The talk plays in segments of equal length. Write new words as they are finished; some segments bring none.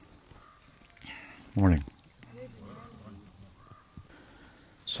Morning.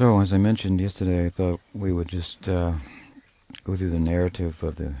 So, as I mentioned yesterday, I thought we would just go through the narrative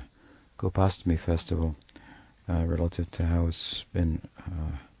of the Gopastami festival relative to how it's been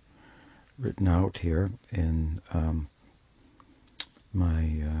written out here in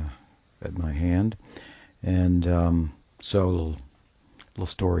my at my hand, and so a little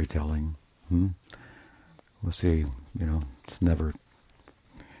storytelling. We'll see. It's never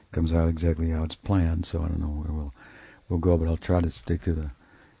comes out exactly how it's planned, so I don't know where we'll go, but I'll try to stick to the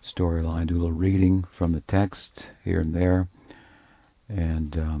storyline, do a little reading from the text here and there,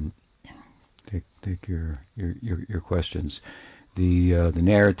 and take your questions. The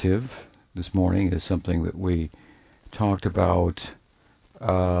narrative this morning is something that we talked about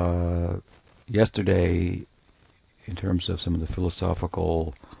yesterday in terms of some of the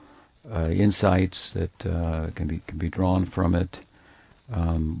philosophical insights that can be drawn from it,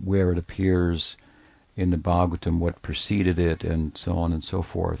 where it appears in the Bhagavatam, what preceded it, and so on and so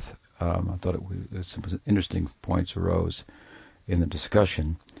forth. I thought some interesting points arose in the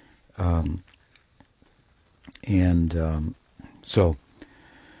discussion, and so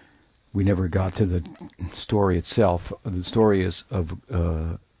we never got to the story itself. The story is of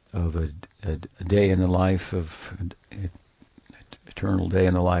a day in the life of eternal day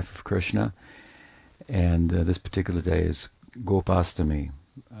in the life of Krishna, and this particular day is Gopastami.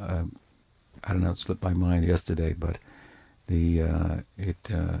 I don't know, it slipped my mind yesterday, but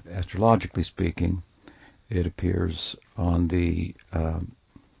astrologically speaking, it appears on the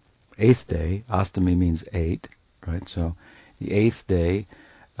 8th day. Astami means 8, right? So the 8th day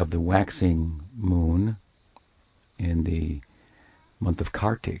of the waxing moon in the month of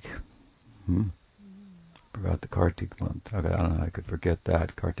Kartik. Forgot the Kartik month. I don't know how I could forget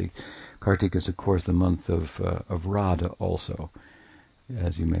that. Kartik is, of course, the month of Radha also.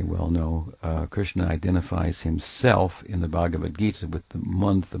 As you may well know, Krishna identifies himself in the Bhagavad Gita with the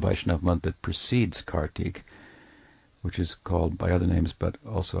Vaishnava month that precedes Kartik, which is called by other names, but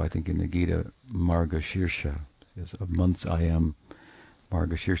also I think in the Gita, Margashirsha. Of months I am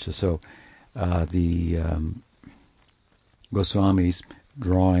Margashirsha. So the Goswamis,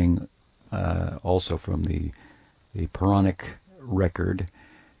 drawing also from the Puranic record,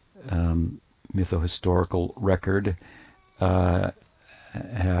 mytho-historical record,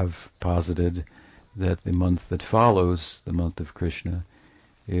 have posited that the month that follows the month of Krishna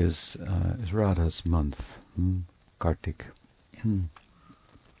is Radha's month, Kartik.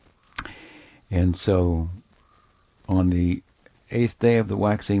 And so on the 8th day of the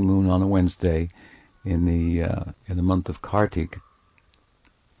waxing moon on a Wednesday in the month of Kartik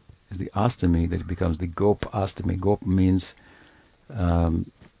is the Astami that becomes the Gopastami. Gop means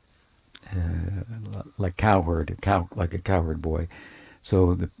like cowherd, like a cowherd boy.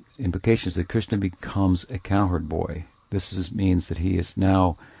 So the implication is that Krishna becomes a cowherd boy. This means that he is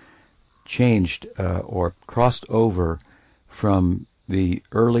now changed or crossed over from the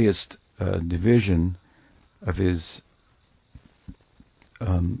earliest division of his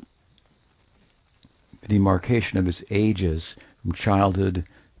demarcation of his ages from childhood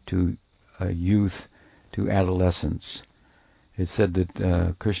to youth to adolescence. It's said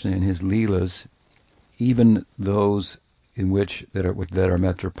that Krishna in his Leelas, even those that are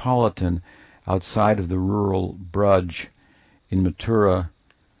metropolitan, outside of the rural Braj in Mathura,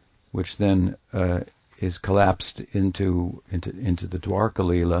 which then is collapsed into the Dwarka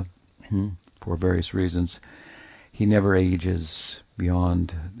Leela for various reasons, he never ages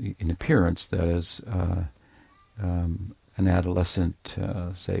beyond in appearance. That is, an adolescent,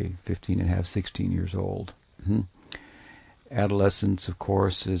 say 15 and a half, 16 years old. Adolescence, of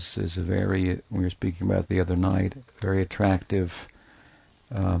course, is a very, we were speaking about the other night, very attractive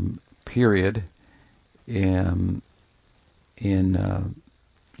period in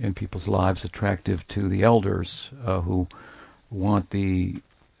people's lives, attractive to the elders who want the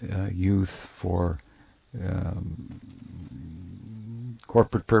youth for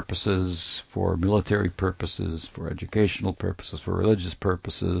corporate purposes, for military purposes, for educational purposes, for religious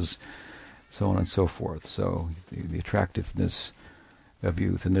purposes, so on and so forth. So the attractiveness of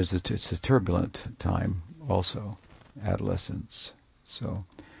youth, and it's a turbulent time also, adolescence. So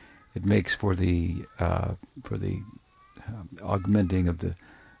it makes for the augmenting of the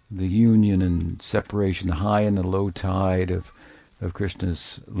union and separation, the high and the low tide of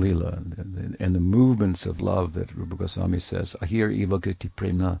Krishna's Leela, and the movements of love that Rupa Goswami says, Ahir iva kriti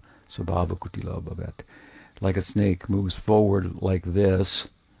premna swabhava kutila bhavet. Like a snake moves forward like this.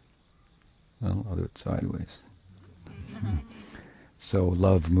 Well, I'll do it sideways. So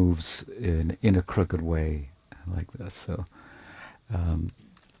love moves in a crooked way like this. So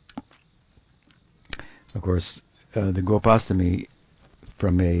Of course, the Gopastami,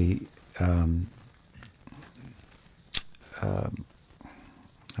 from a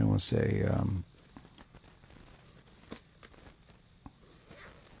I want to say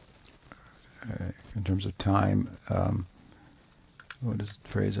in terms of time, what is the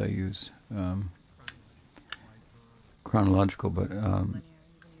phrase I use? Chronological, but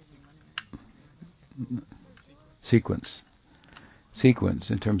sequence. Sequence,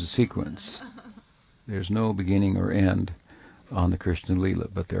 in terms of sequence. There's no beginning or end on the Krishna Lila,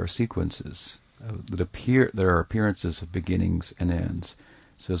 but there are sequences that appear. There are appearances of beginnings and ends.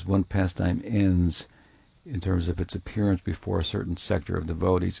 So as one pastime ends, in terms of its appearance before a certain sector of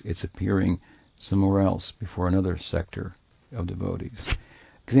devotees, it's appearing somewhere else before another sector of devotees.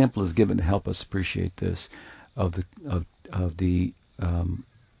 Example is given to help us appreciate this of the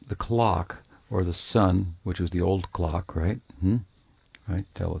clock, or the sun, which was the old clock, right? Right,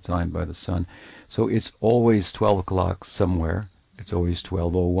 tell the time by the sun. So it's always 12 o'clock somewhere. It's always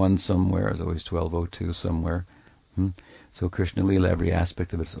 12:01 somewhere. It's always 12:02 somewhere. So Krishna Lila, every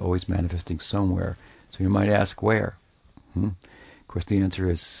aspect of it is always manifesting somewhere. So you might ask where? Of course, the answer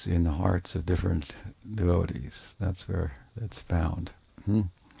is in the hearts of different devotees. That's where it's found.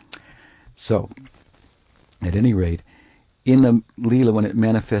 So, at any rate, in the Lila, when it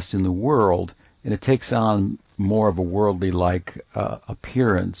manifests in the world, and it takes on more of a worldly-like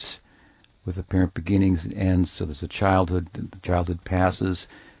appearance, with apparent beginnings and ends. So there's a childhood. The childhood passes.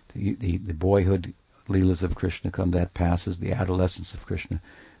 The boyhood Leelas of Krishna come. That passes. The adolescence of Krishna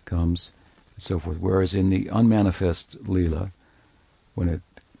comes, and so forth. Whereas in the unmanifest Leela, when it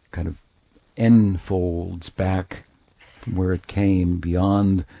kind of enfolds back from where it came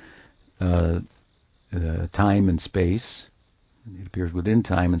beyond time and space, it appears within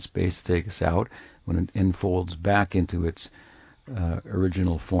time and space to take us out. When it enfolds back into its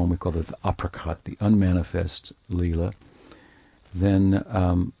original form, we call it the aprakat, the unmanifest Leela. Then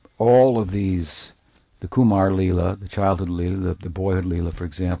all of these, the Kumar Leela, the childhood Leela, the boyhood Leela, for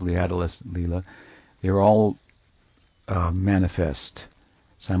example, the adolescent Leela, they're all manifest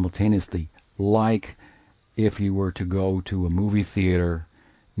simultaneously, like if you were to go to a movie theater.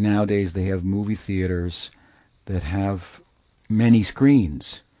 Nowadays they have movie theaters that have many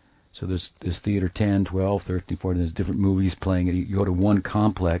screens. So there's theater 10, 12, 13, 14, there's different movies playing. You go to one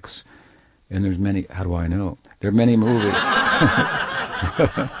complex, and there's many, how do I know? There are many movies.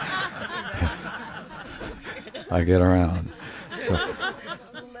 I get around. So,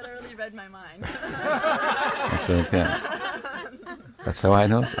 literally read my mind. That's okay. That's how I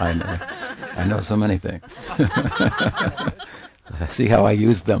know. I know so many things. See how I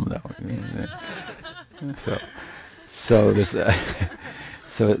use them, though. So there's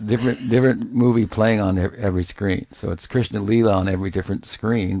so different movie playing on every screen. So it's Krishna Lila on every different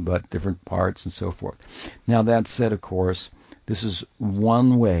screen, but different parts and so forth. Now that said, of course, this is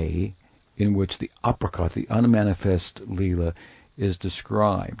one way in which the aprakat, the unmanifest Lila, is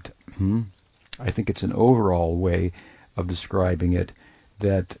described. I think it's an overall way of describing it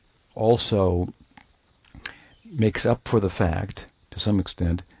that also makes up for the fact, to some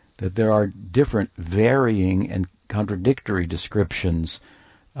extent, that there are different varying and contradictory descriptions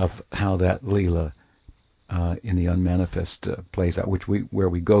of how that Leela in the unmanifest plays out, where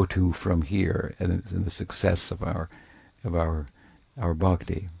we go to from here, and in the success of our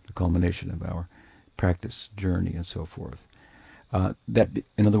bhakti, the culmination of our practice journey, and so forth. That,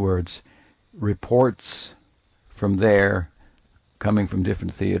 in other words, reports from there, coming from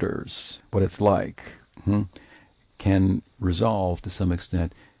different theaters, what it's like, can resolve to some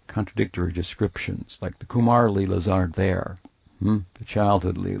extent contradictory descriptions. Like the Kumar Leelas aren't there, the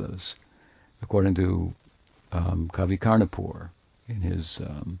childhood Leelas, according to Kavi Karnapur in his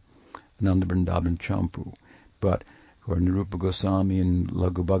Nanda Vrindavan Champu. But according to Rupa Goswami in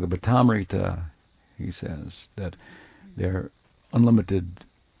Laghu Bhagavatamrita, he says that there are unlimited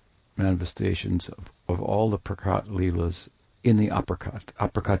manifestations of all the Prakat Leelas in the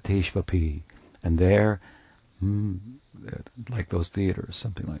Aprakateshvapi, and there, like those theaters,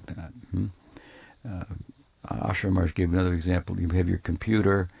 something like that. Ashram Maharaj gave another example. You have your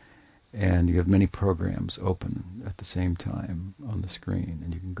computer, and you have many programs open at the same time on the screen,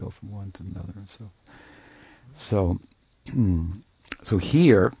 and you can go from one to another. So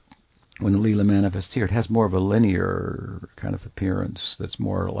here, when the Leela manifests here, it has more of a linear kind of appearance that's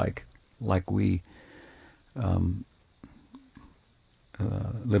more like we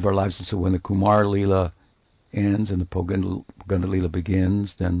live our lives. And so when the Kumar Leela ends and the Poganda Leela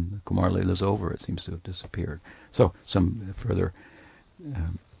begins, then the Kumar Leela is over. It seems to have disappeared. So some further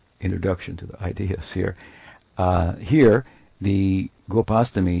introduction to the ideas here. Here, the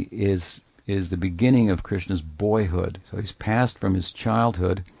Gopastami is is the beginning of Krishna's boyhood. So he's passed from his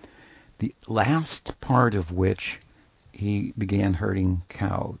childhood, the last part of which he began herding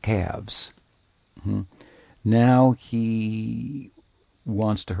calves. Now he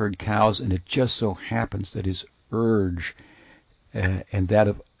wants to herd cows, and it just so happens that his urge and that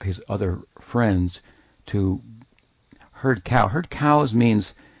of his other friends to herd cows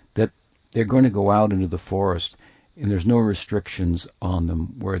means that they're going to go out into the forest, and there's no restrictions on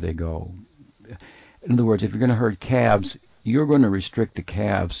them where they go. In other words, if you're going to herd calves, you're going to restrict the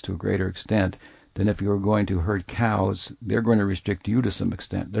calves to a greater extent than if you're going to herd cows. They're going to restrict you to some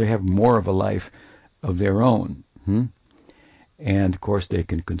extent. They have more of a life of their own. And, of course, they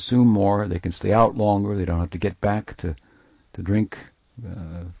can consume more. They can stay out longer. They don't have to get back to drink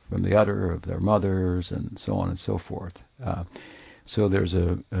from the udder of their mothers, and so on and so forth. So there's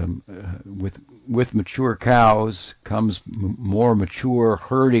with mature cows comes more mature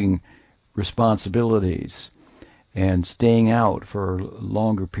herding responsibilities and staying out for a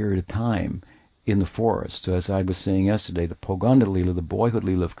longer period of time in the forest. So as I was saying yesterday, the Poganda Lila, the boyhood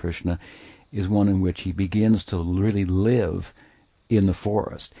Lila of Krishna, is one in which he begins to really live in the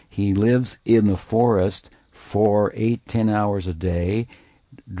forest. He lives in the forest for 8-10 hours a day,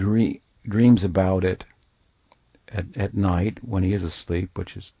 dreams about it at night when he is asleep,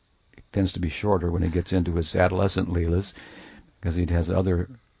 which tends to be shorter when he gets into his adolescent Leelas, because he has other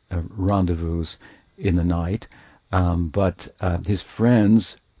rendezvous in the night. But his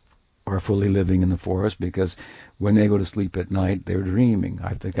friends are fully living in the forest, because when they go to sleep at night, they're dreaming.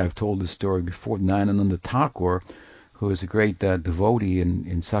 I think I've told this story before. Nyananda Thakur, who is a great devotee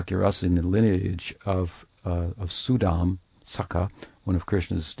in Sakyarasa, in the lineage of Sudam, Sakha, one of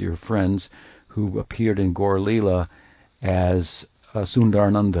Krishna's dear friends, who appeared in Gaur Leela as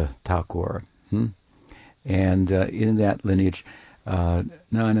Sundarananda Thakur. And in that lineage,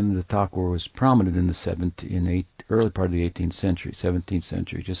 Nyananda Thakur was prominent in the early part of the 18th century, 17th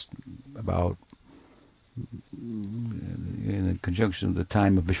century, just about in conjunction with the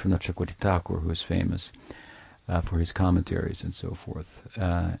time of Vishwanath Chakravarti Thakur, who is famous for his commentaries and so forth.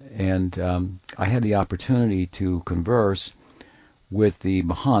 And I had the opportunity to converse with the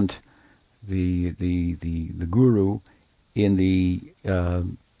Mahant, the guru, in the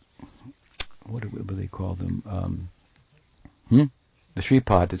what do they call them? The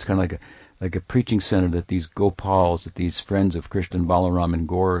Shripad. It's kind of like a preaching center that these Gopals, that these friends of Krishna and Balaram and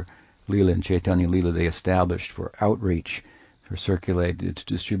Gaur Leela and Chaitanya Leela, they established for outreach, for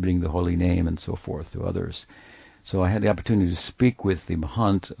distributing the holy name and so forth to others. So I had the opportunity to speak with the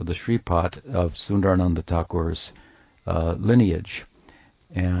Mahant of the Shripad of Sundarananda Thakur's lineage.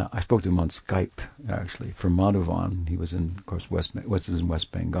 And I spoke to him on Skype, actually, from Madhuvan. He was in, of course,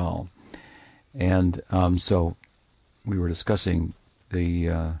 West Bengal. And so we were discussing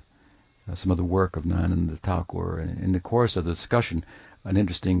some of the work of Nyananda Thakur. And in the course of the discussion, an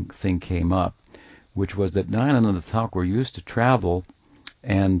interesting thing came up, which was that Nyananda Thakur used to travel,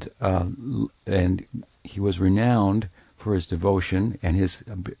 and he was renowned for his devotion and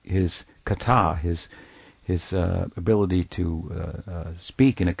his katha, his ability to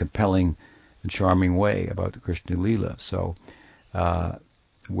speak in a compelling and charming way about Krishna Lila. So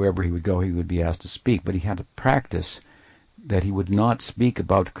wherever he would go, he would be asked to speak. But he had a practice that he would not speak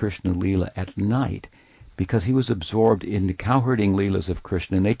about Krishna Lila at night, because he was absorbed in the cowherding Leelas of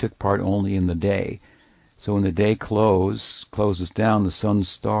Krishna, and they took part only in the day. So when the day closes down, the sun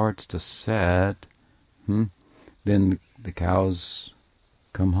starts to set, then the cows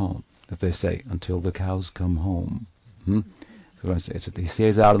come home. That they say, until the cows come home. So I say, he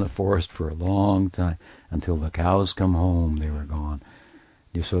stays out in the forest for a long time. Until the cows come home, they were gone.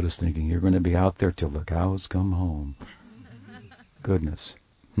 Yasoda's thinking, you're going to be out there till the cows come home. Goodness.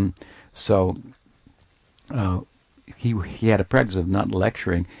 So he had a practice of not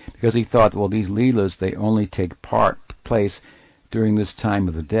lecturing, because he thought, well, these Leelas, they only take place during this time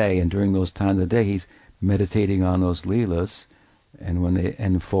of the day, and during those times of the day, he's meditating on those Leelas, and when they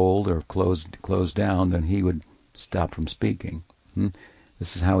unfold or close down, then he would stop from speaking.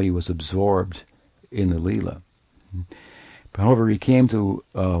 This is how he was absorbed in the Leela. However, he came to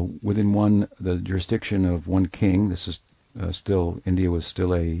within the jurisdiction of one king. This is India was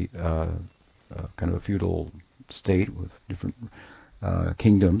still a kind of a feudal state with different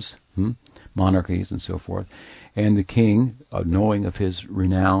kingdoms, monarchies, and so forth. And the king, knowing of his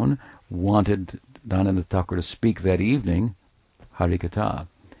renown, wanted Nyananda Thakur to speak that evening Harikatha.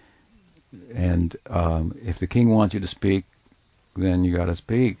 And if the king wants you to speak, then you got to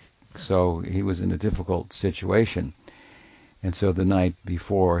speak. So he was in a difficult situation. And so the night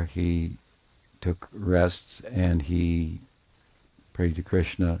before, he took rests, and he pray to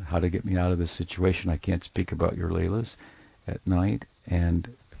Krishna how to get me out of this situation. I can't speak about your Leelas at night, and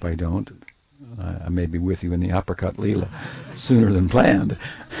if I don't, I may be with you in the apricot Leela sooner than planned.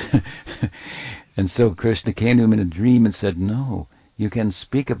 And so Krishna came to him in a dream and said, no, you can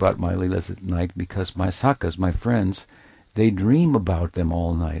speak about my Leelas at night because my sakhas, my friends, they dream about them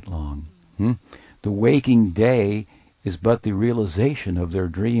all night long. The waking day is but the realization of their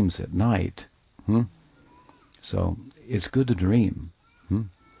dreams at night. So it's good to dream.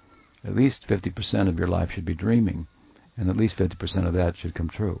 At least 50% of your life should be dreaming, and at least 50% of that should come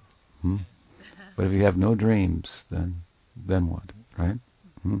true. But if you have no dreams, then what, right?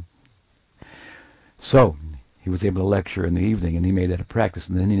 So he was able to lecture in the evening, and he made that a practice.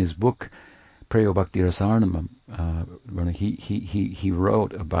 And then in his book, Preyo Bhakti Rasarnamam, he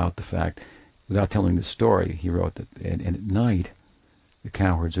wrote about the fact, without telling the story, he wrote that, and at night, the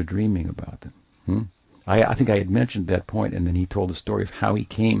cowherds are dreaming about them. I think I had mentioned that point, and then he told the story of how he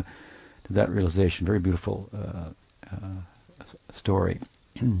came to that realization. Very beautiful story.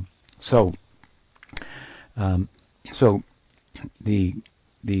 So the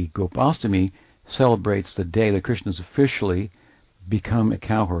Gopastami celebrates the day that Krishna has officially become a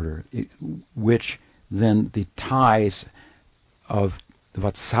cowherder, which then the ties of the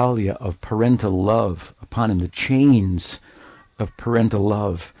Vatsalya, of parental love upon him, the chains of parental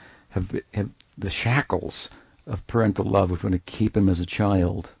love, have the shackles of parental love which want to keep him as a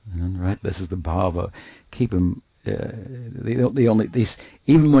child, right? This is the bhava. Keep him.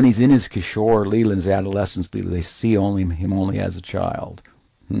 Even when he's in his kishore leela, his adolescence leela, they see him only as a child.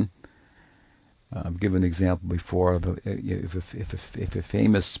 I've given an example before of if a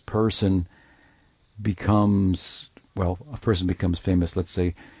famous person becomes famous. Let's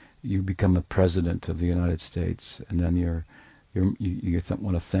say you become the president of the United States, and then you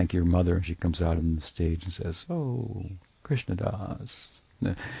want to thank your mother, and she comes out on the stage and says, "Oh, Krishna Das,"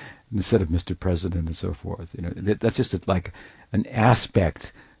 instead of Mr. President and so forth. That's just like an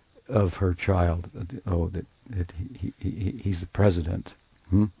aspect of her child. That he's the president.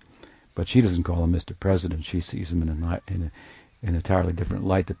 But she doesn't call him Mr. President. She sees him in an entirely different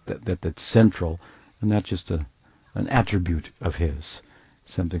light that's central, and that's just an attribute of his,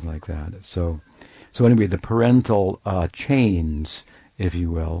 something like that. So anyway, the parental chains, if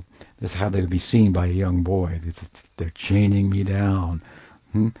you will, is how they would be seen by a young boy. They're chaining me down.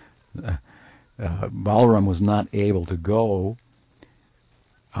 Balaram was not able to go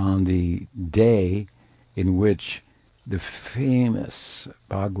on the day in which the famous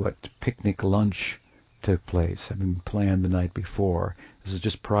Bhagavad picnic lunch took place, had been planned the night before. This is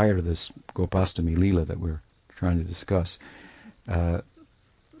just prior to this Gopastami Leela that we're trying to discuss.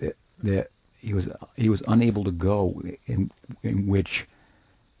 He was unable to go, in which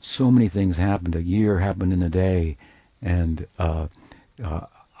so many things happened. A year happened in a day, and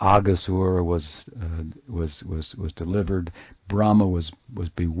Agasura was delivered. Brahma was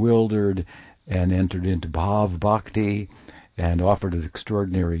bewildered and entered into Bhav Bhakti and offered an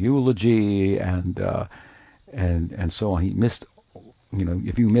extraordinary eulogy and so on. He missed,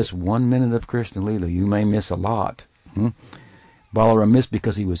 if you miss 1 minute of Krishna Leela, you may miss a lot. Balaram missed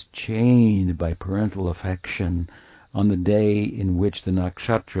because he was chained by parental affection on the day in which the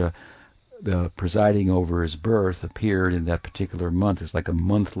nakshatra, the presiding over his birth, appeared in that particular month. It's like a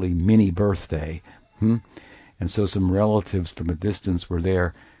monthly mini birthday. And so some relatives from a distance were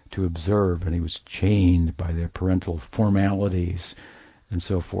there to observe, and he was chained by their parental formalities and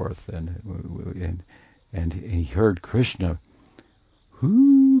so forth. And he heard Krishna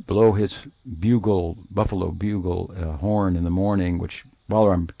blow his buffalo bugle horn in the morning, which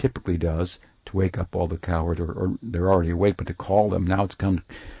Balaram typically does to wake up all the cowherds, or they're already awake, but to call them. Now it's come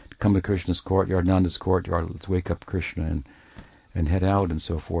to Krishna's courtyard, Nanda's courtyard. Let's wake up Krishna and head out and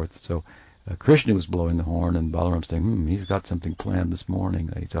so forth. So Krishna was blowing the horn, and Balaram saying, he's got something planned this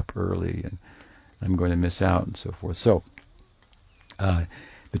morning. He's up early, and I'm going to miss out and so forth. So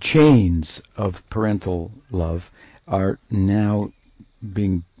the chains of parental love are now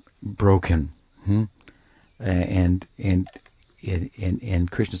being broken, and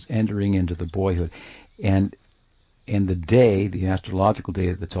Krishna's entering into the boyhood, and the day, the astrological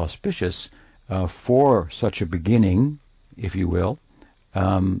day that's auspicious for such a beginning, if you will,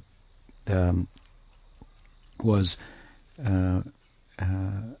 was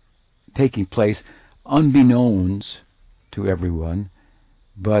taking place unbeknownst to everyone,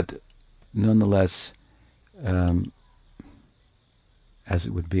 but nonetheless, as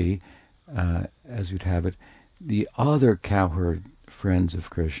it would be, as you'd have it, the other cowherd friends of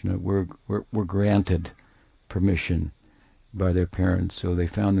Krishna were granted permission by their parents, so they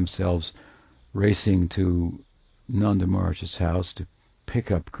found themselves racing to Nanda Maharaj's house to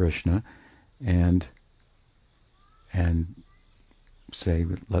pick up Krishna and say,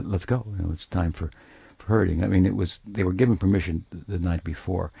 let's go. It's time for herding. I mean, they were given permission the night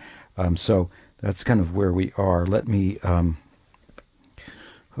before. So that's kind of where we are. Let me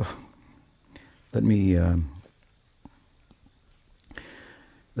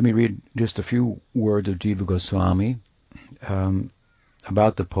read just a few words of Jiva Goswami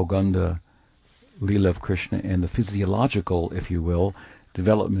about the Poganda Leela of Krishna and the physiological, if you will,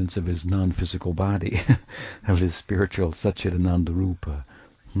 developments of his non-physical body, of his spiritual Satchidananda Rupa.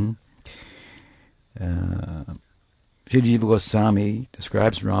 Sri Jiva Goswami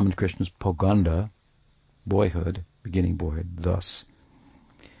describes Ram and Krishna's Poganda, boyhood, beginning boyhood, thus.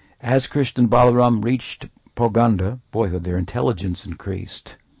 As Krishna and Balaram reached Poganda, boyhood, their intelligence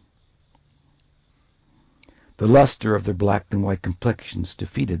increased. The luster of their black and white complexions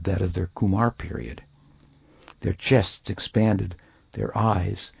defeated that of their Kumar period. Their chests expanded, their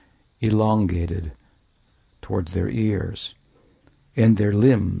eyes elongated towards their ears, and their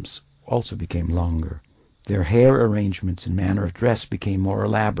limbs also became longer. Their hair arrangements and manner of dress became more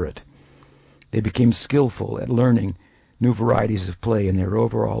elaborate. They became skillful at learning new varieties of play, and their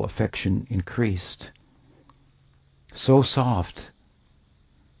overall affection increased. So soft,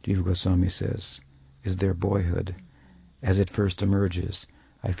 Jiva Goswami says, is their boyhood. As it first emerges,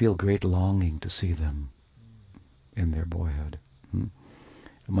 I feel great longing to see them in their boyhood.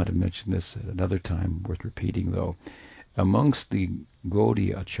 I might have mentioned this at another time, worth repeating though. Amongst the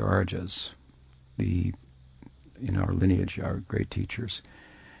Gaudiya Acharyas, in our lineage, our great teachers,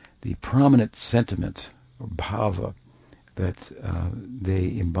 the prominent sentiment or bhava that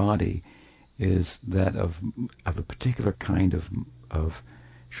they embody is that of a particular kind of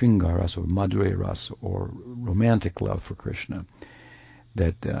Shringaras or Madhurya Rasa or romantic love for Krishna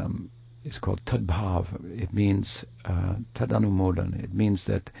that is called Tadbhav. It means Tadanumodana. It means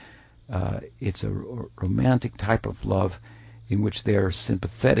that it's a romantic type of love in which they are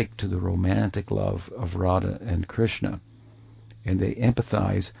sympathetic to the romantic love of Radha and Krishna, and they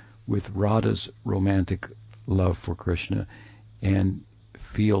empathize with Radha's romantic love for Krishna and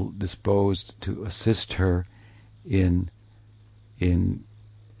feel disposed to assist her in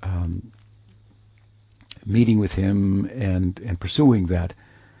meeting with him and pursuing that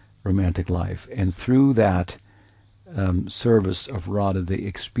romantic life. And through that service of Radha, they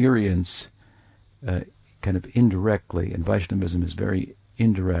experience kind of indirectly, and Vaishnavism is very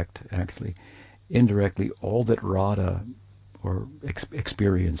indirect, actually, indirectly all that Radha or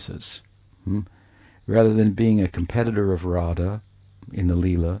experiences. Rather than being a competitor of Radha in the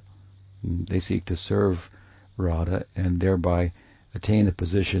Leela, they seek to serve Radha and thereby attain a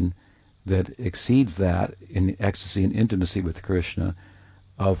position that exceeds that in ecstasy and intimacy with Krishna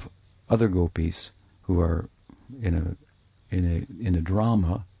of other gopis who are in a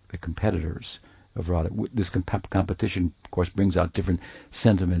drama, the competitors of Radha. This competition, of course, brings out different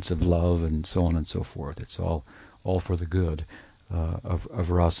sentiments of love and so on and so forth. It's all for the good of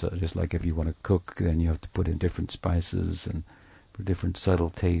rasa. Just like if you want to cook, then you have to put in different spices and for different subtle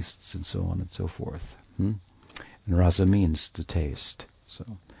tastes and so on and so forth. And rasa means to taste. So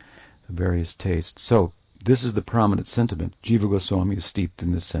the various tastes. So this is the prominent sentiment. Jiva Goswami is steeped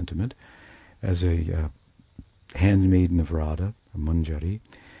in this sentiment as a handmaiden of Radha, a Manjari.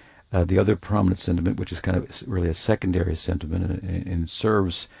 The other prominent sentiment, which is kind of really a secondary sentiment and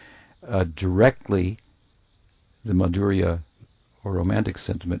serves directly the Madhurya or romantic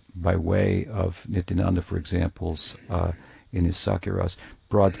sentiment by way of Nityananda, for example, in his Sakyaras,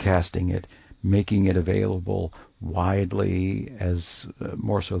 broadcasting it, making it available widely, as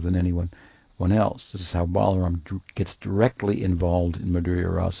more so than anyone else. This is how Balaram gets directly involved in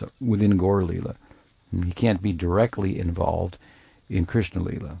Madhurya Rasa within Gaur Leela. He can't be directly involved in Krishna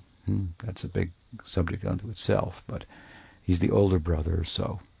Leela. That's a big subject unto itself, but he's the older brother,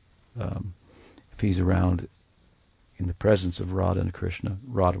 so if he's around in the presence of Radha and Krishna,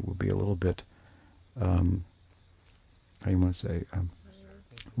 Radha will be a little bit, how do you want to say,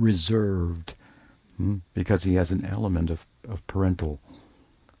 reserved, because he has an element of parental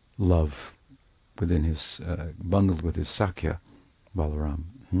love within his, bundled with his Sakya, Balaram.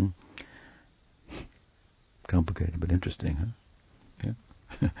 Complicated, but interesting, huh? Yeah.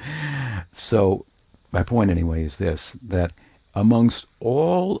 So, my point anyway is this, that amongst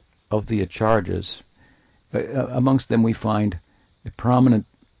all of the acharyas, amongst them we find the prominent,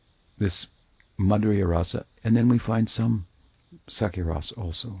 this Madhurya Rasa, and then we find some Sakya Rasa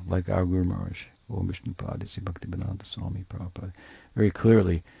also, like our Guru Maharaj, Om Vishnupada, Sri Bhaktivedanta Swami Prabhupada, very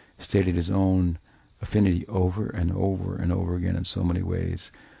clearly stated his own affinity over and over and over again in so many ways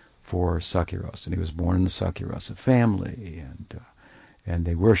for Sakirasa, and he was born in the Sakirasa family, and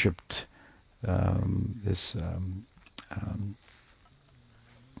they worshipped this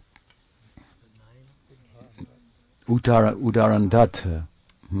Uttarandatta,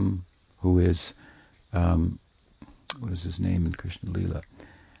 who is what is his name in Krishna Lila?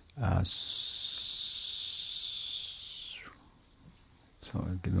 So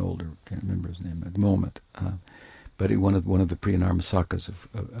I'm getting older, can't remember his name at the moment. But one of the Priyanarmasakas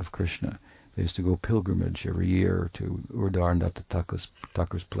of Krishna. They used to go pilgrimage every year to Uttarandatta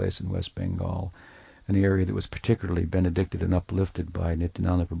Thakur's place in West Bengal, an area that was particularly benedicted and uplifted by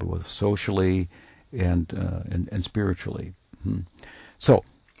Nityananda Prabhu, both socially and spiritually. So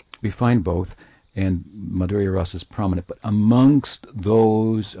we find both, and Madhurya Rasa is prominent. But amongst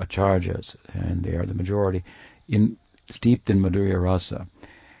those acharyas, and they are the majority, steeped in Madhurya Rasa,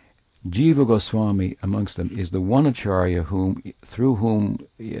 Jiva Goswami amongst them is the one acharya through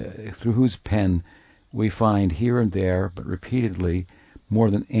whose pen we find here and there, but repeatedly, more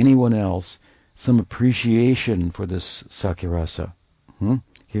than anyone else, some appreciation for this Sakirasa.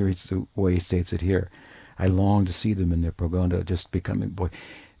 Here it's the way he states it here. I long to see them in their praganda, just becoming boy.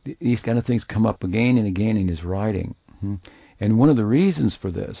 These kind of things come up again and again in his writing. And one of the reasons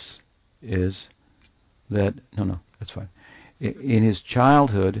for this is that, that's fine. In his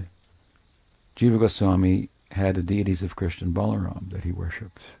childhood, Jiva Goswami had the deities of Krishna and Balaram that he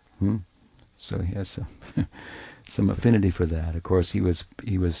worshipped. So he has some affinity for that. Of course, he was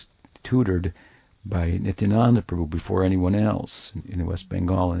tutored by Nityananda Prabhu before anyone else in West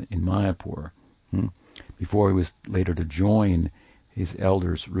Bengal, in Mayapur, before he was later to join his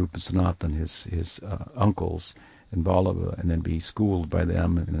elders, Rupa Sanatan, his uncles in Vallabha, and then be schooled by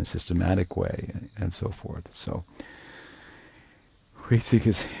them in a systematic way, and so forth. So we seek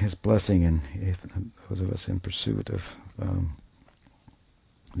his blessing, and those of us in pursuit of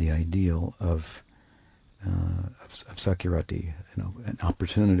the ideal of Sakirati, an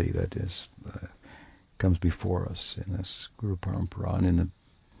opportunity that comes before us in this Guru Parampara and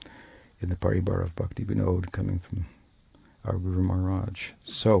in the Paribar of Bhakti Vinod coming from our Guru Maharaj.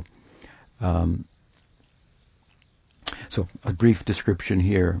 So a brief description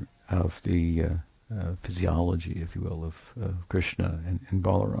here of the physiology, if you will, of Krishna and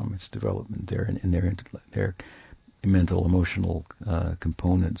Balaram, its development there, and their mental, emotional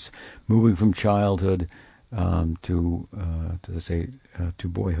components, moving from childhood to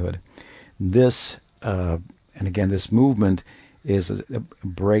boyhood. This, and again, this movement is a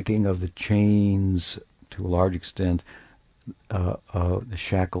breaking of the chains, to a large extent, the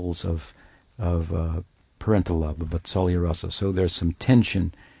shackles of parental love, of Vatsalya Rasa. So there's some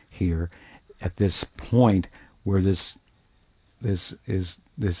tension here at this point where this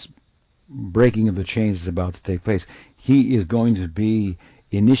breaking of the chains is about to take place. He is going to be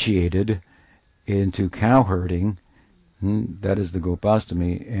initiated into cowherding. That is the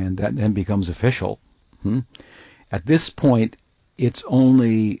Gopastami, and that then becomes official. At this point, it's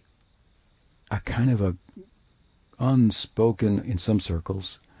only a kind of a unspoken, in some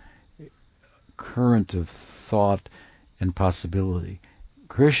circles, current of thought and possibility.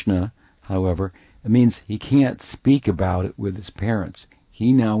 Krishna, however, it means he can't speak about it with his parents.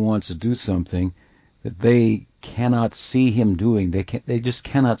 He now wants to do something that they cannot see him doing. They just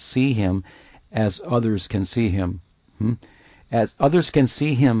cannot see him as others can see him. As others can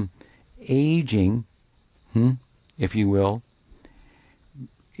see him aging, if you will,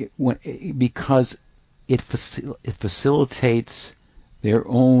 because it facilitates their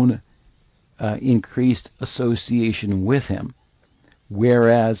own increased association with him.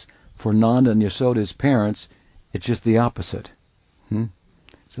 Whereas for Nanda and Yasoda's parents, it's just the opposite.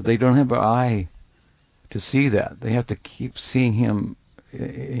 So they don't have an eye to see that. They have to keep seeing him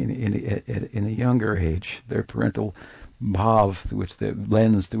in a younger age. Their parental bhav, the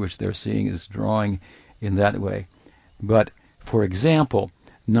lens through which they're seeing, is drawing in that way. But, for example,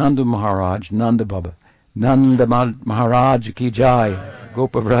 Nanda Maharaj, Nanda Baba, Nanda Maharaj ki jai,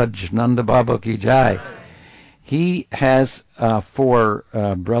 Gopavraj, Nanda Baba ki jai. He has 4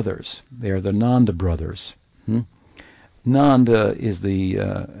 brothers. They are the Nanda brothers. Nanda is the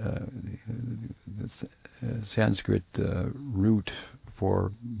Sanskrit root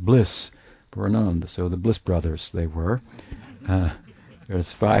for bliss, for Ananda. So the Bliss brothers they were.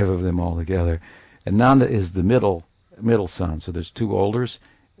 There's 5 of them altogether. And Nanda is the middle son. So there's 2 elders,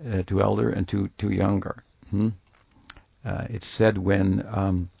 2 elder and 2 younger. It's said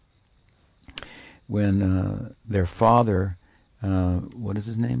when their father, what is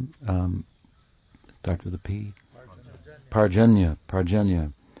his name? Starts with a P. Parjanya,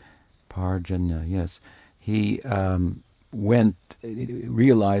 yes. He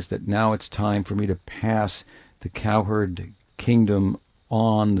realized that now it's time for me to pass the Cowherd kingdom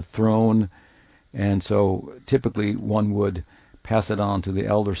on the throne, and so typically one would pass it on to the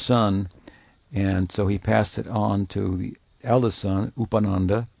elder son, and so he passed it on to the eldest son,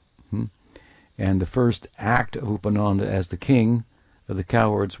 Upananda, and the first act of Upananda as the king of the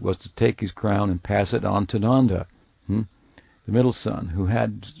Cowherds was to take his crown and pass it on to Nanda, the middle son, who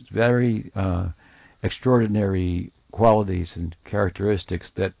had very extraordinary qualities and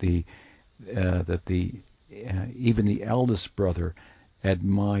characteristics that even the eldest brother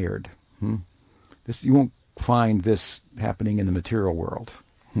admired. This, you won't find this happening in the material world.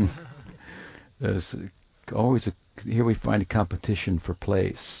 There's always here we find a competition for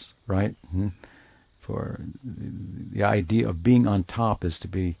place, right? For the idea of being on top is to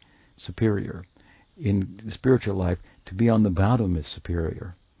be superior. In the spiritual life, to be on the bottom is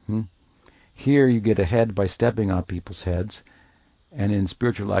superior. Here you get ahead by stepping on people's heads, and in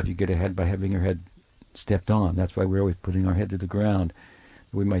spiritual life you get ahead by having your head stepped on. That's why we're always putting our head to the ground.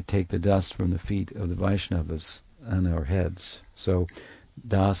 We might take the dust from the feet of the Vaishnavas on our heads. So,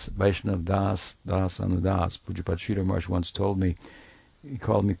 Das, Vaishnav Das, Das Anudas. Pujapad Sridhar Maharaj once told me, he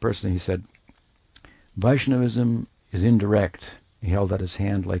called me personally, he said, Vaishnavism is indirect. He held out his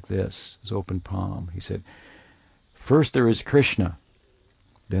hand like this, his open palm. He said, first there is Krishna,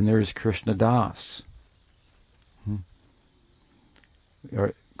 then there is Krishna Das.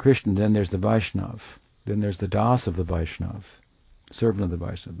 Or Krishna, then there's the Vaishnav. Then there's the Das of the Vaishnav, servant of the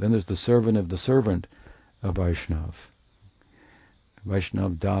Vaishnav. Then there's the servant of Vaishnav.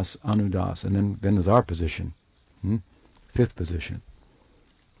 Vaishnav Das Anudas. And then there's our position. Fifth position.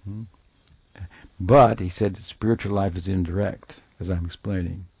 But, he said, spiritual life is indirect, as I'm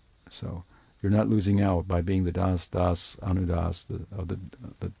explaining. So, you're not losing out by being the Das Anudas,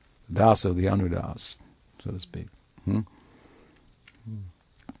 the Das of the Anudas, so to speak.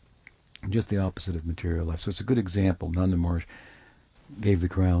 Just the opposite of material life. So it's a good example. Nanda Maharaj gave the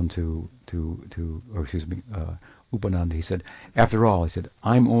crown to Upananda. He said, after all, he said,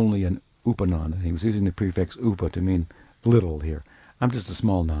 I'm only an Upananda. He was using the prefix Upa to mean little here. I'm just a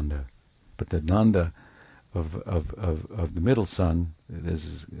small Nanda. But the Nanda of the middle son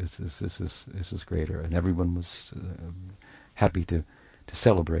is greater, and everyone was happy to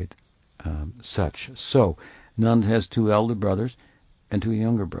celebrate such. So Nanda has two elder brothers and two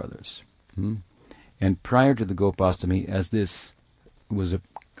younger brothers. And prior to the Gopastami, as this was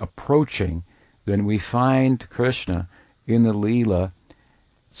approaching, then we find Krishna in the Leela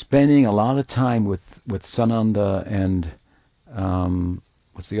spending a lot of time with Sananda and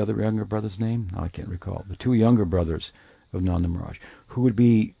what's the other younger brother's name? No, I can't recall. The two younger brothers of Nanda Maharaj, who would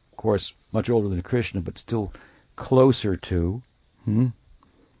be, of course, much older than Krishna, but still closer to,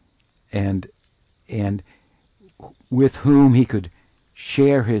 and with whom he could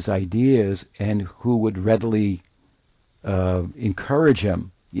share his ideas and who would readily encourage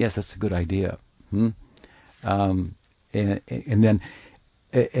him. Yes, that's a good idea. And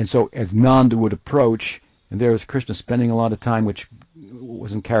so as Nanda would approach, and there was Krishna spending a lot of time, which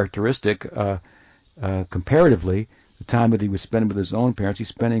wasn't characteristic comparatively. The time that he was spending with his own parents, he's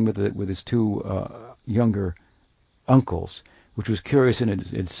spending with his two younger uncles, which was curious in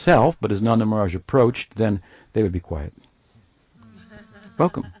itself. But as Nanda Maharaj approached, then they would be quiet.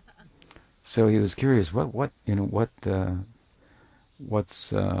 Welcome. So he was curious. What's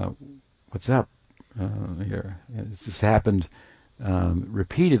up here? This happened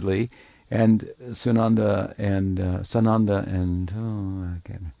repeatedly. And Sananda and I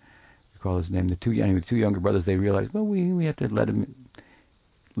can't recall his name. The two younger brothers. They realized, well, we have to let him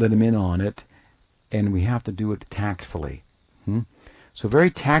in on it, and we have to do it tactfully. So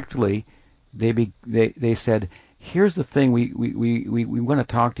very tactfully, they said, here's the thing. We want to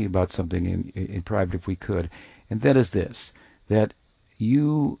talk to you about something in private, if we could, and that is this: that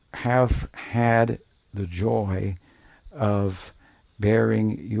you have had the joy of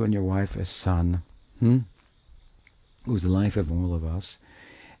bearing you and your wife a son, who's the life of all of us,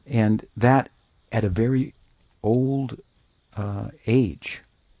 and that at a very old age.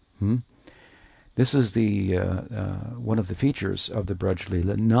 This is the one of the features of the Braj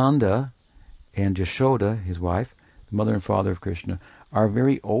Leela. Nanda and Jashoda, his wife, the mother and father of Krishna, are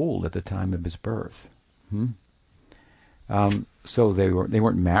very old at the time of his birth. So they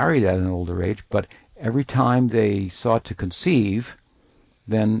weren't married at an older age, but every time they sought to conceive,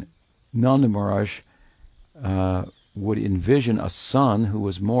 then Nanda Maharaj would envision a son who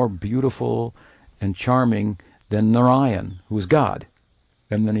was more beautiful and charming than Narayan, who was God.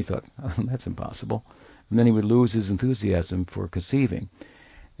 And then he thought, that's impossible. And then he would lose his enthusiasm for conceiving.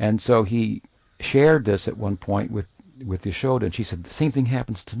 And so he shared this at one point with with Yashoda, and she said, the same thing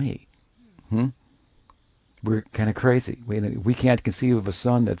happens to me. We're kind of crazy. We can't conceive of a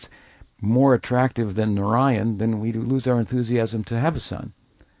son that's more attractive than Narayan, then we lose our enthusiasm to have a son.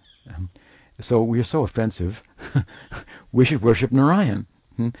 So we're so offensive. We should worship Narayan.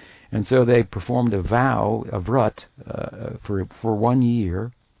 And so they performed a vow, a vrat, for 1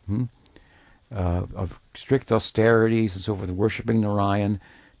 year of strict austerities and so forth, worshiping Narayan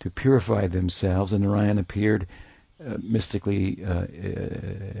to purify themselves. And Narayan appeared mystically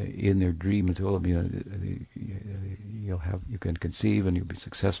in their dream and told them, you can conceive and you'll be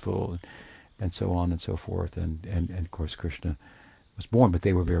successful, and so on and so forth. And of course Krishna was born, but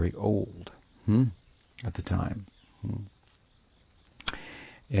they were very old at the time.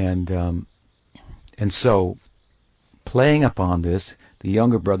 And so, playing upon this, the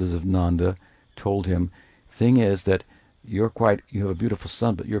younger brothers of Nanda told him, thing is that you have a beautiful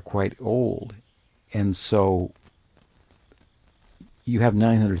son, but you're quite old, and so you have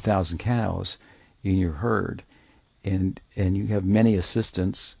 900,000 cows in your herd, and you have many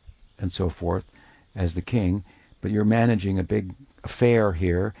assistants and so forth as the king, but you're managing a big affair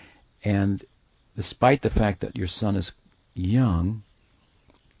here, and despite the fact that your son is young,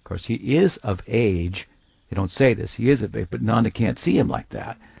 of course he is of age, they don't say this, he is of age, but Nanda can't see him like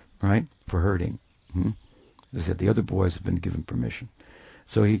that, right, for herding. They said the other boys have been given permission.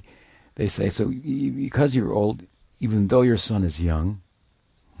 So they say, so because you're old, even though your son is young,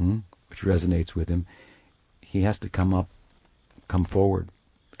 which resonates with him, he has to come forward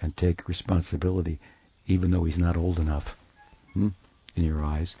and take responsibility, even though he's not old enough, in your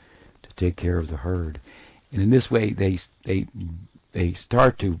eyes, to take care of the herd. And in this way, they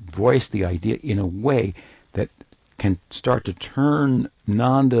start to voice the idea in a way that can start to turn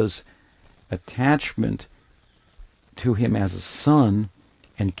Nanda's attachment to him as a son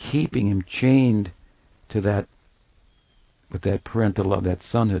and keeping him chained to that, with that parental love, that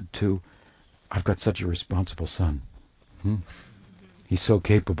sonhood, to, I've got such a responsible son. He's so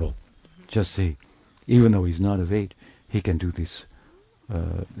capable. Just see, even though he's not of age, he can do this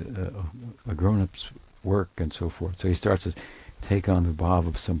a grown-up's work and so forth. So he starts to take on the bhav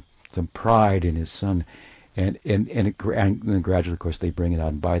of some pride in his son, and then gradually, of course, they bring it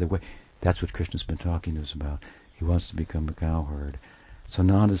out. And by the way, that's what Krishna's been talking to us about. He wants to become a cowherd. So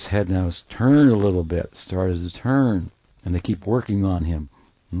Nanda's head now is turned a little bit, started to turn, and they keep working on him.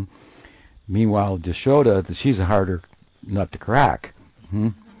 Meanwhile, Yashoda, she's a harder nut to crack,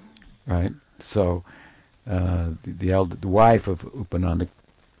 right? So the wife of Upananda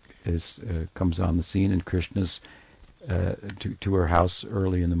comes on the scene, and Krishna's to her house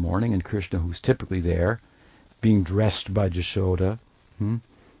early in the morning, and Krishna, who's typically there, being dressed by Yashoda,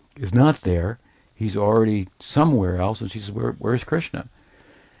 is not there. He's already somewhere else, and she says, "Where's Krishna?"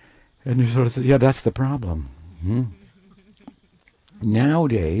 And Yashoda says, "Yeah, that's the problem.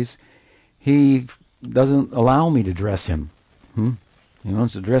 Nowadays, he doesn't allow me to dress him. He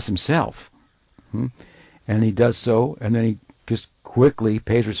wants to dress himself, and he does so, and then he just quickly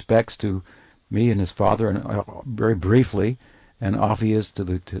pays respects to me and his father, and very briefly, and off he is to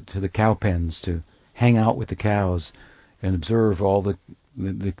the cow pens to hang out with the cows and observe all the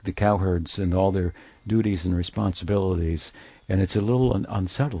cowherds and all their duties and responsibilities, and it's a little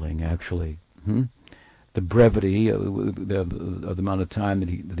unsettling, actually. The brevity of the amount of time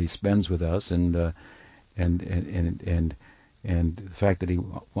that he spends with us, and the fact that he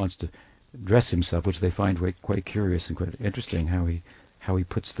wants to dress himself, which they find quite curious and quite interesting, how he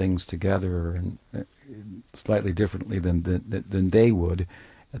puts things together and slightly differently than they would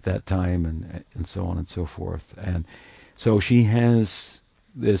at that time, and so on and so forth. And so she has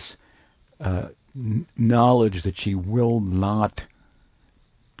this knowledge that she will not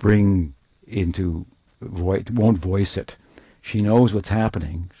bring into won't voice it. She knows what's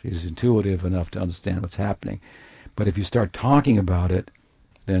happening. She's intuitive enough to understand what's happening. But if you start talking about it,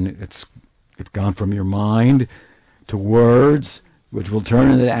 then it's gone from your mind to words, which will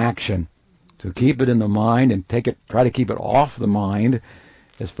turn into action. So keep it in the mind and try to keep it off the mind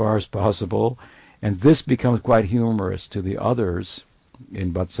as far as possible. And this becomes quite humorous to the others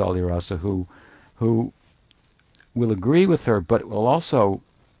in Vatsalya Rasa who will agree with her, but will also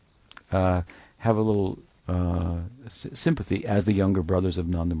have a little sympathy, as the younger brothers of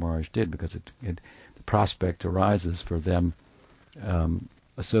Nanda Maharaj did, because the prospect arises for them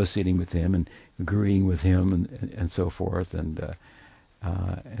associating with him and agreeing with him and so forth, and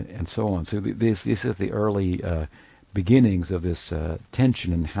so on. So this is the early beginnings of this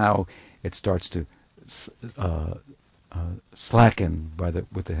tension, and how it starts to slacken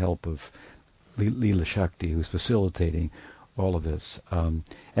with the help of Leela Shakti, who's facilitating all of this.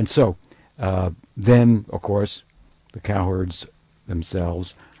 And so then, of course, the cowherds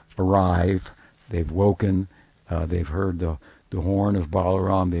themselves arrive. They've woken. They've heard the horn of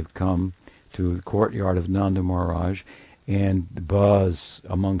Balaram. They've come to the courtyard of Nanda Maharaj, and the buzz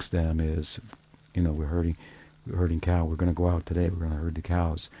amongst them is, we're herding cow. We're going to go out today. We're going to herd the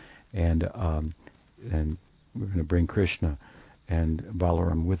cows, and we're going to bring Krishna and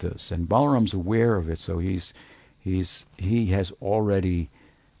Balaram with us. And Balaram's aware of it, so he has already.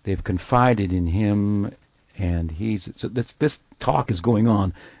 They've confided in him, and so this talk is going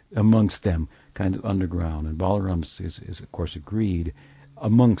on amongst them, kind of underground. And Balaram is of course agreed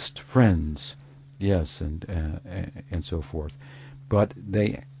amongst friends, yes, and so forth. But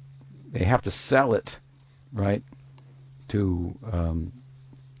they have to sell it, right, to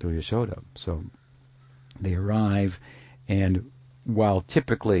Yashoda. So they arrive, and while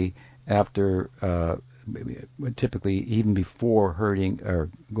typically even before herding or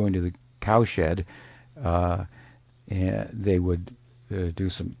going to the cowshed, they would do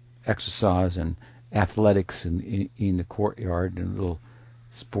some exercise and athletics in the courtyard and a little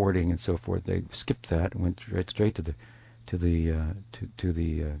sporting and so forth. They skipped that and went straight to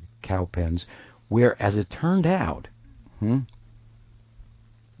the cow pens, where, as it turned out,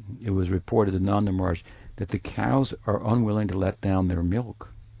 it was reported to Nanda Maharaj that the cows are unwilling to let down their milk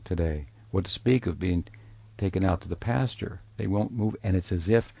today. What to speak of being taken out to the pasture? They won't move, and it's as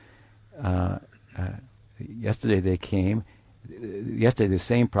if yesterday they came. Yesterday the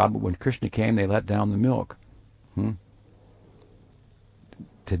same problem. When Krishna came, they let down the milk.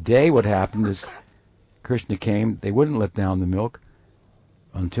 Today what happened is Krishna came. They wouldn't let down the milk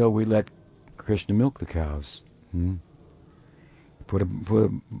until we let Krishna milk the cows. Put a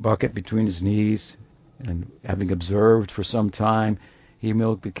bucket between his knees, and having observed for some time, he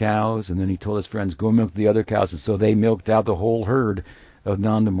milked the cows, and then he told his friends, go milk the other cows. And so they milked out the whole herd of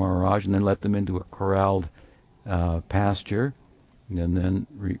Nanda Maharaj and then let them into a corralled pasture, and then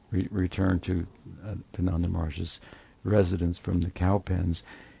returned to Nanda Maharaj's residence from the cow pens.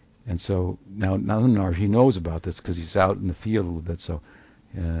 And so now Nanda Maharaj, he knows about this because he's out in the field a little bit. So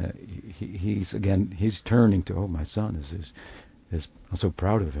he's turning to, my son is I'm so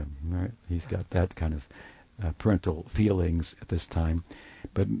proud of him. Right? He's got that kind of parental feelings at this time,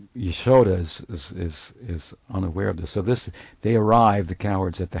 but Yashoda is unaware of this. So they arrive, the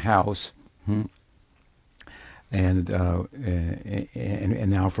cowards, at the house, and now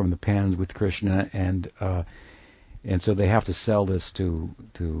from the pens with Krishna, and so they have to sell this to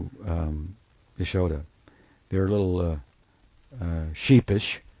Yashoda. They're a little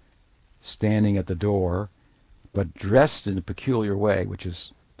sheepish, standing at the door, but dressed in a peculiar way, which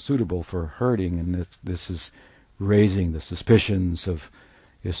is suitable for herding, and this is raising the suspicions of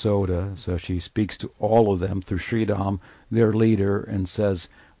Yasoda. So she speaks to all of them through Sridham, their leader, and says,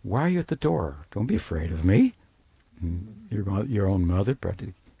 why are you at the door? Don't be afraid of me. Your own mother,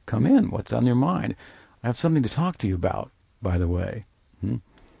 come in. What's on your mind? I have something to talk to you about, by the way. And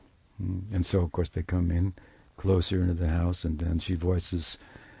so, of course, they come in closer into the house, and then she voices,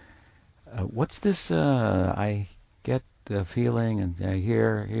 what's this? I get the feeling, and I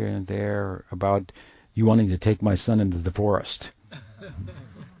hear here and there about you wanting to take my son into the forest,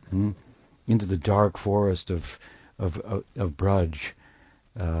 into the dark forest of Braj,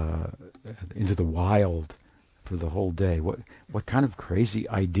 into the wild for the whole day. What kind of crazy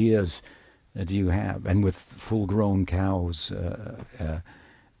ideas do you have? And with full-grown cows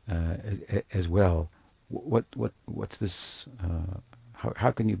as well. What's this?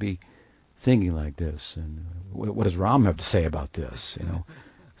 How can you be thinking like this? And what does Ram have to say about this?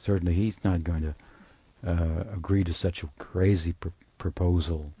 Certainly he's not going to agree to such a crazy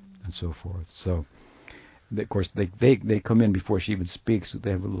proposal and so forth. So, of course, they come in before she even speaks.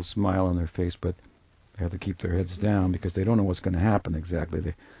 They have a little smile on their face, but they have to keep their heads down because they don't know what's going to happen exactly.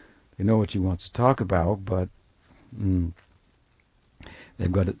 They know what she wants to talk about, but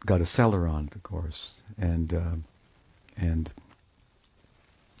they've got to sell her on it, of course, and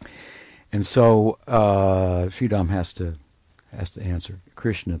so Sridham has to answer.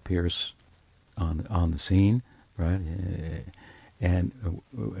 Krishna appears on the scene, right? And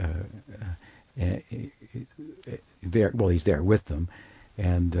he's there with them,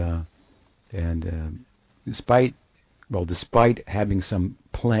 and despite having some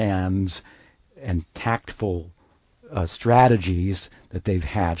plans and tactful strategies that they've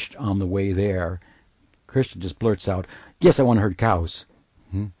hatched on the way there, Krishna just blurts out, "Yes, I want to herd cows."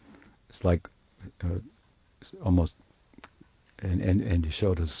 It's like almost, and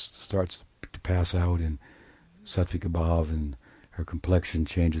Yashoda starts to pass out in sattvic bhav, and her complexion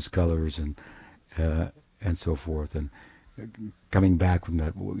changes colors, and so forth. And coming back from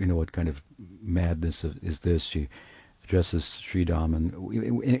that, what kind of madness is this? She just as Sridham.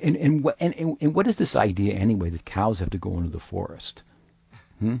 And what is this idea anyway that cows have to go into the forest?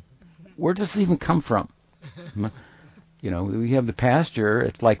 Where does this even come from? We have the pasture.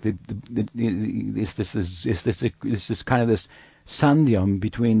 It's like it's this kind of this sandhyam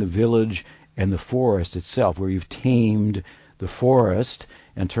between the village and the forest itself, where you've tamed the forest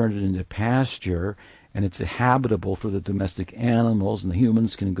and turned it into pasture, and it's habitable for the domestic animals, and the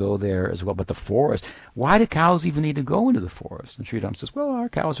humans can go there as well. But the forest, why do cows even need to go into the forest? And Sridham says, well, our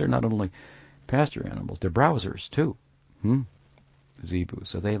cows are not only pasture animals, they're browsers too. Zebu.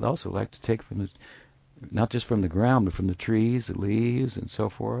 So they also like to take from the, not just from the ground, but from the trees, the leaves, and so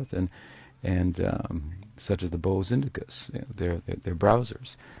forth, and such as the Bos indicus. They're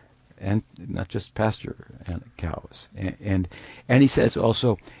browsers, and not just pasture cows. And he says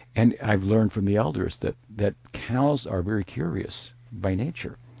also, and I've learned from the elders that cows are very curious by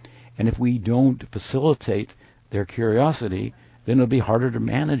nature, and if we don't facilitate their curiosity, then it'll be harder to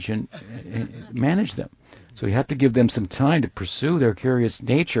manage and manage them. So you have to give them some time to pursue their curious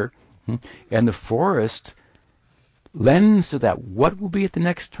nature, and the forest lends to that. What will be at the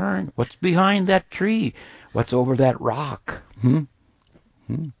next turn? What's behind that tree? What's over that rock?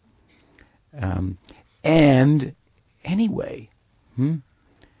 And anyway, do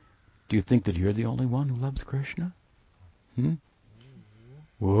you think that you're the only one who loves Krishna?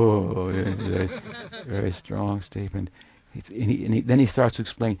 Whoa, very strong statement. Then he starts to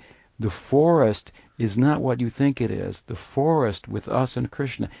explain, the forest is not what you think it is. The forest with us and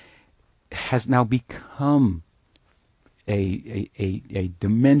Krishna has now become a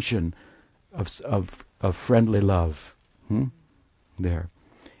dimension of friendly love. There.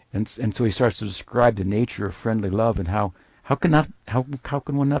 And so he starts to describe the nature of friendly love and how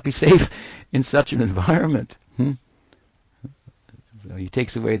can one not be safe in such an environment? So he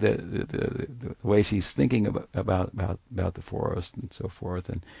takes away the way she's thinking about the forest and so forth,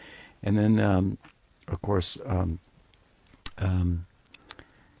 and then of course then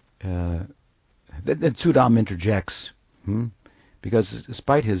Sudam interjects, because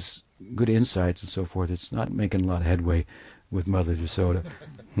despite his good insights and so forth, it's not making a lot of headway with Mother Yasoda.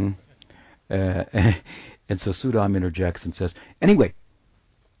 And so Sudam interjects and says, anyway,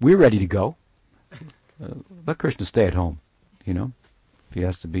 we're ready to go. Let Krishna stay at home, if he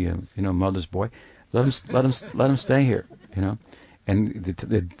has to be a mother's boy, let him stay here, And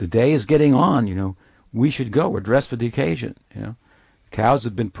the day is getting on, we should go. We're dressed for the occasion, Cows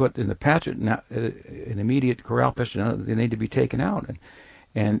have been put in the pasture now, in immediate corral pasture. Now they need to be taken out,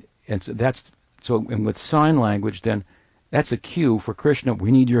 and so and with sign language, then that's a cue for Krishna.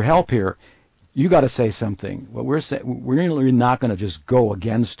 We need your help here. You got to say something. What we're saying, we're really not going to just go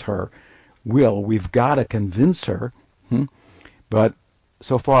against her will. We've got to convince her. But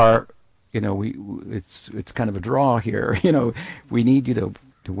so far, it's kind of a draw here. We need you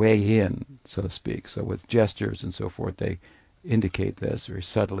to weigh in, so to speak. So with gestures and so forth, they indicate this very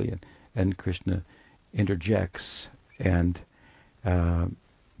subtly, and Krishna interjects, and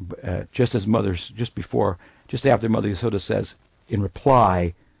just after Mother Yasoda says in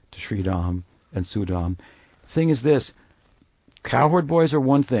reply to Sridham and Sudam, thing is this: cowherd boys are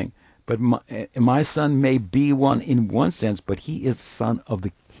one thing, but my son may be one in one sense, but he is the son of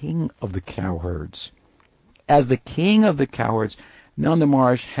the king of the cowherds. As the king of the cowherds, Nanda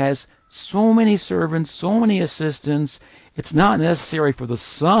Maharaj has so many servants, so many assistants. It's not necessary for the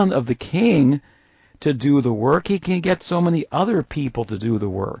son of the king to do the work. He can get so many other people to do the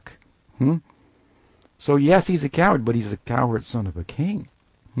work. So yes, he's a coward, but he's a cowherd son of a king.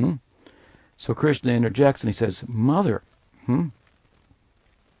 So Krishna interjects and he says, Mother,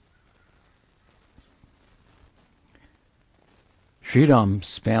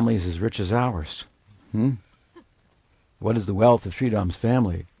 Sridham's family is as rich as ours. What is the wealth of Sridham's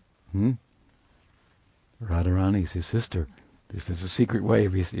family? Radharani is his sister. This is a secret way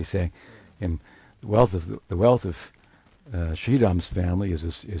of saying, and the wealth of Sridham's family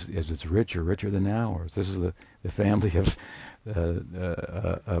is richer than ours. This is the family of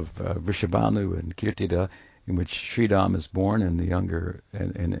Vrishabhanu and Kirtida, in which Sridham is born, and the younger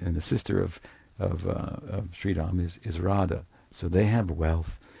and the sister of Sridham is Radha. So they have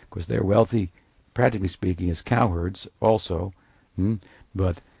wealth. Of course, they're wealthy, practically speaking, as cowherds also,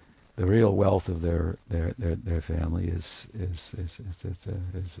 but the real wealth of their family is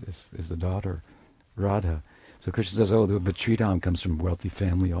the daughter Radha. So Krishna says, oh, but Sridham comes from a wealthy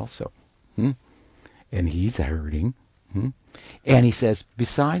family also, and he's herding. And he says,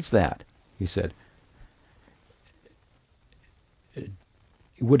 besides that, he said,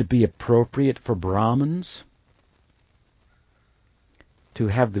 would it be appropriate for Brahmins to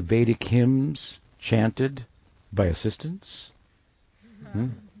have the Vedic hymns chanted By assistance? Hmm?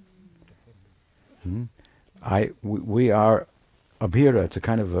 Hmm? We are Abhira. It's a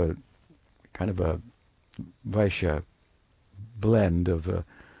kind of a Vaishya blend of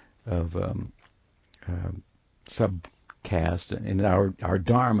subcaste, and our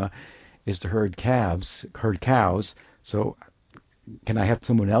dharma is to herd cows. So can I have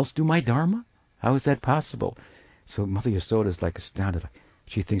someone else do my dharma? How is that possible? So Mother Yasoda is like astounded.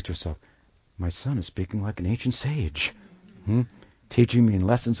 She thinks to herself, my son is speaking like an ancient sage, teaching me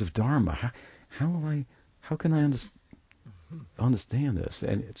lessons of dharma. How can I understand this?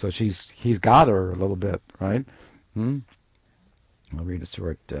 And so he's got her a little bit, right? I'll read a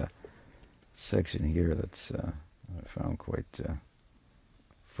short section here that's I found quite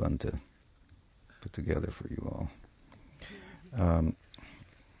fun to put together for you all.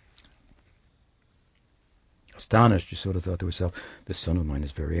 Astonished, Yashoda thought to herself, this son of mine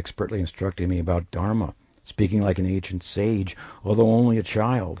is very expertly instructing me about Dharma, speaking like an ancient sage, although only a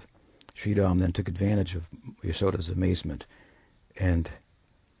child. Sridham then took advantage of Yashoda's amazement and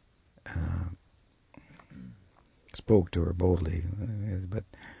spoke to her boldly. But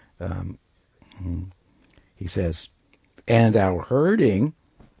he says, and in our herding,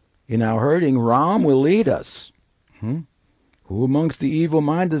 Ram will lead us. Who amongst the evil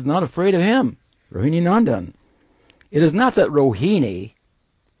mind is not afraid of him? Rohini Nandan. It is not that Rohini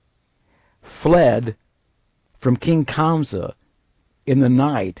fled from King Kamsa in the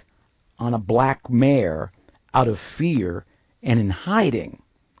night on a black mare out of fear and in hiding.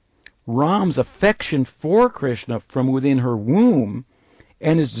 Ram's affection for Krishna from within her womb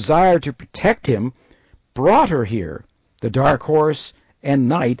and his desire to protect him brought her here, the dark horse and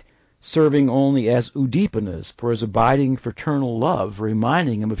night serving only as Udipanas for his abiding fraternal love,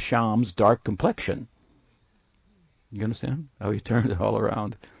 reminding him of Shyam's dark complexion. You understand how he turned it all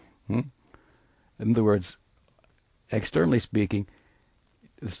around? In other words, externally speaking,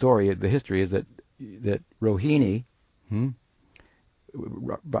 the history is that Rohini,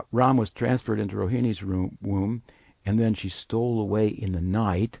 Ram was transferred into Rohini's womb, and then she stole away in the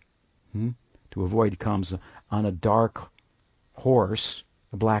night to avoid Kamsa on a dark horse,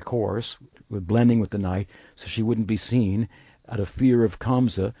 a black horse, blending with the night, so she wouldn't be seen out of fear of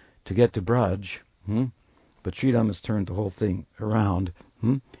Kamsa to get to Braj. But Sridham has turned the whole thing around.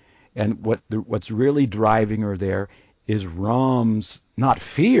 And what's really driving her there is Ram's not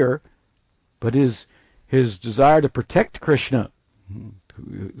fear, but his desire to protect Krishna.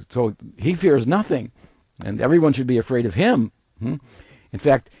 So he fears nothing, and everyone should be afraid of him. In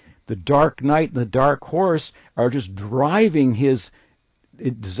fact, the dark night and the dark horse are just driving his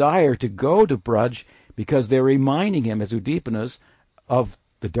desire to go to Braj because they're reminding him as Udipanas of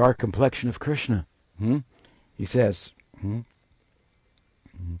the dark complexion of Krishna. He says,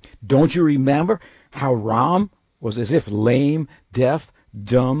 don't you remember how Ram was as if lame, deaf,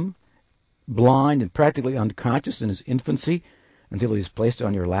 dumb, blind, and practically unconscious in his infancy until he was placed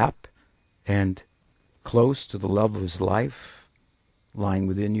on your lap and close to the love of his life, lying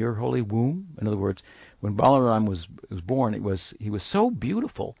within your holy womb? In other words, when Balaram was born, he was so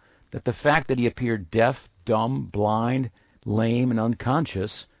beautiful that the fact that he appeared deaf, dumb, blind, lame, and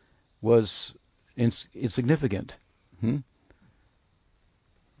unconscious was insignificant.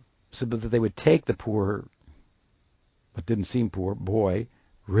 So that they would take the poor, but didn't seem poor, boy,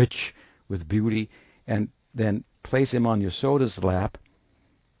 rich with beauty, and then place him on Yasoda's lap,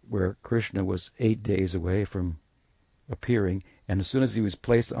 where Krishna was 8 days away from appearing. And as soon as he was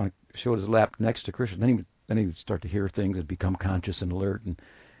placed on Yasoda's lap next to Krishna, then he would start to hear things and become conscious and alert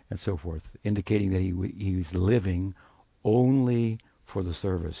and so forth, indicating that he was living only for the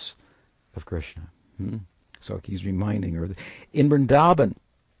service of Krishna. So he's reminding her that in Vrindavan,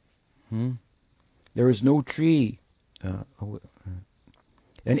 there is no tree.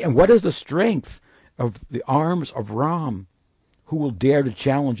 And what is the strength of the arms of Ram? Who will dare to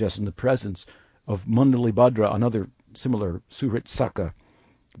challenge us in the presence of Mandali Bhadra, another similar Surit Saka,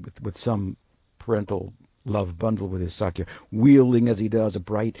 with some parental love bundle with his Sakya, wielding as he does a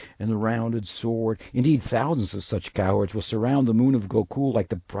bright and rounded sword. Indeed, thousands of such cowards will surround the moon of Gokul like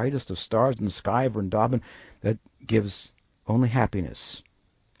the brightest of stars in the sky of Vrindavan that gives only happiness.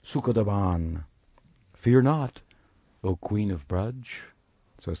 Sukadavan, fear not, O Queen of Braj.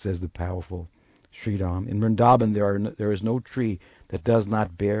 So says the powerful Sridham. In Vrindavan there is no tree that does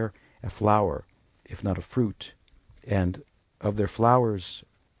not bear a flower, if not a fruit, and of their flowers,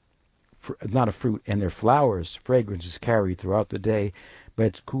 not a fruit, and their flowers, fragrance is carried throughout the day by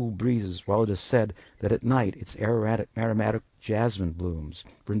its cool breezes, while it is said that at night its aromatic jasmine blooms.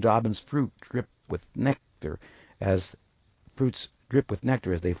 Vrindavan's fruits drip with nectar as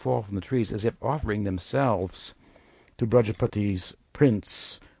they fall from the trees, as if offering themselves to Brajapati's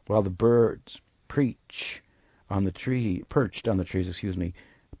prince, while the birds perched on the trees,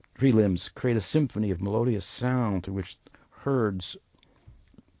 tree limbs create a symphony of melodious sound to which herds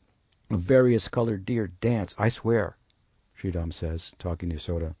of various colored deer dance. I swear, Sridham says, talking to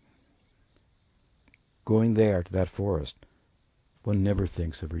Yashoda, going there to that forest, one never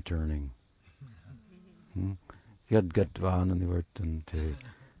thinks of returning. Yad gatvan nivartante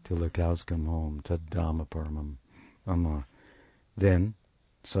till the cows come home. Tad dhamma paramam. Then,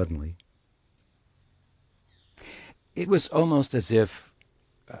 suddenly, it was almost as if,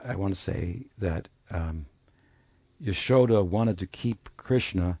 I want to say that Yashoda wanted to keep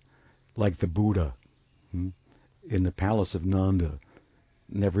Krishna like the Buddha in the palace of Nanda,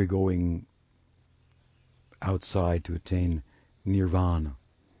 never going outside to attain nirvana.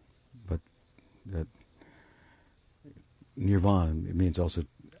 But that nirvana, it means also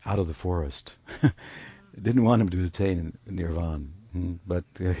out of the forest. Didn't want him to attain nirvana, but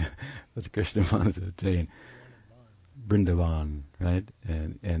Krishna wanted to attain Vrindavan, right?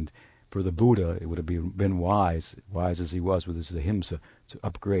 And for the Buddha, it would have been wise as he was with his ahimsa, to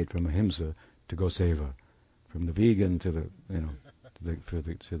upgrade from ahimsa to Goseva, from the vegan to the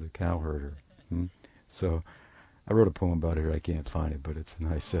to the cowherder. So I wrote a poem about it. I can't find it, but it's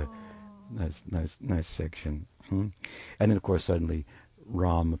a nice section. And then, of course, suddenly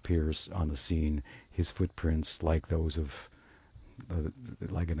Ram appears on the scene. His footprints, like those of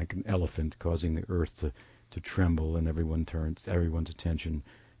like an elephant, causing the earth to tremble, and everyone's attention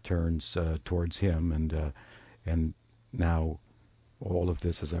turns towards him, and now all of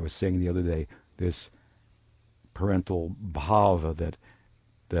this, as I was saying the other day, this parental bhava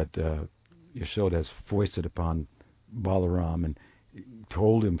that Yashoda has foisted upon Balaram and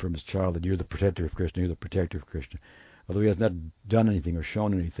told him from his childhood, you're the protector of Krishna, you're the protector of Krishna. Although he has not done anything or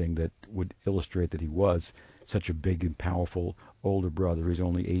shown anything that would illustrate that he was such a big and powerful older brother. He's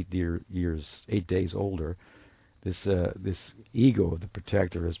only 8 days older. This ego of the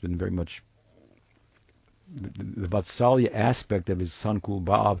protector has been very much, the Vatsalya aspect of his Sankul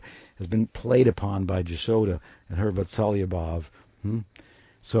Bhav has been played upon by Yashoda and her Vatsalya Bhav.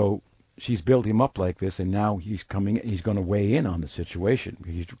 So she's built him up like this, and now he's going to weigh in on the situation.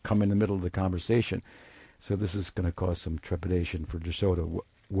 He's come in the middle of the conversation. So this is going to cause some trepidation for Yashoda.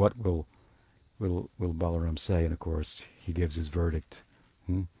 What will Balaram say? And of course, he gives his verdict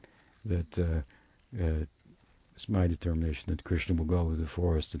that it's my determination that Krishna will go to the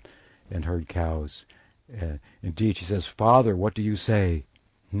forest and herd cows. Indeed, she says, "Father, what do you say?"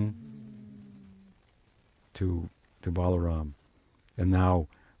 To Balaram. And now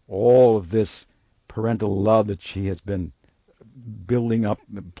all of this parental love that she has been building up,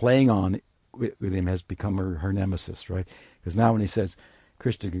 playing on with him, has become her nemesis, right? Because now when he says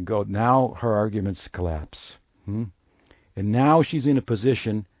Krishna can go, now her arguments collapse. And now she's in a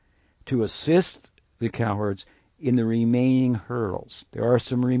position to assist the cowherds in the remaining hurdles. There are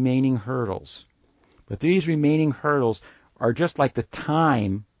some remaining hurdles. But these remaining hurdles are just like the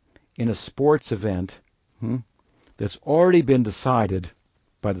time in a sports event that's already been decided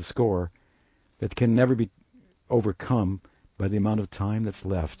by the score, that can never be overcome by the amount of time that's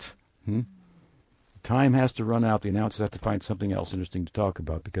left. Time has to run out. The announcers have to find something else interesting to talk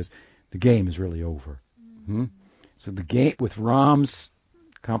about because the game is really over. So the game, with Ram's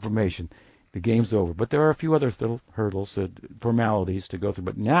confirmation, the game's over. But there are a few other little hurdles, formalities to go through.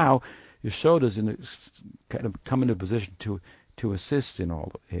 But now Yashoda's kind of come into a position to assist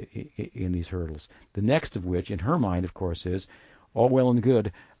in these hurdles. The next of which, in her mind, of course, is all well and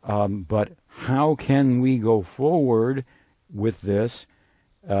good, but how can we go forward with this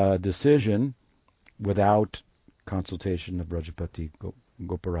decision without consultation of Rajapati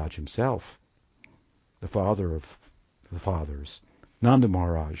Goparaj himself, the father of the fathers, Nanda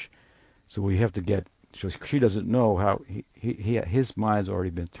Maharaj? So we have to get. She doesn't know how his mind's already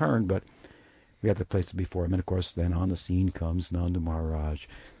been turned, but we have to place it before him. And of course, then on the scene comes Nanda Maharaj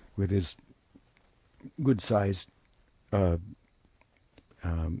with his good-sized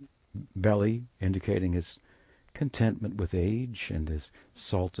belly, indicating his contentment with age, and his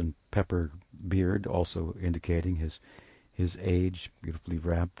salt and pepper beard, also indicating his age, beautifully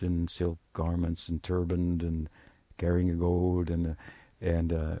wrapped in silk garments and turbaned and carrying a gourd, and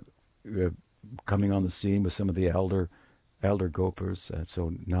coming on the scene with some of the elder Gopas. So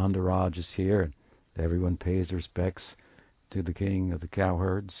Nandaraj is here, and everyone pays their respects to the king of the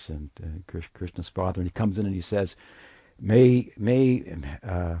cowherds and Krishna's father. And he comes in and he says, May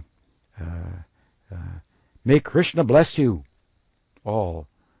Krishna bless you all.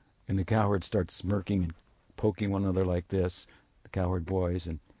 And the cowherds start smirking and poking one another like this, the cowherd boys,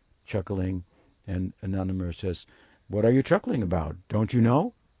 and chuckling. And Anandamur says, What are you chuckling about? Don't you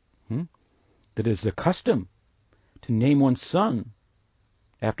know? That it is the custom to name one's son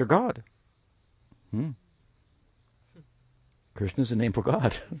after God. Krishna is a name for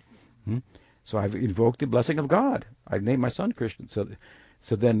God. So I've invoked the blessing of God. I've named my son Krishna.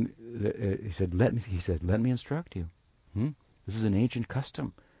 So then he said, let me instruct you. This is an ancient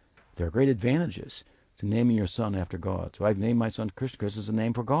custom. There are great advantages to naming your son after God. So I've named my son Krishna. Krishna is a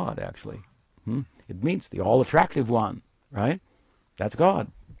name for God, actually. It means the all-attractive one, right? That's God.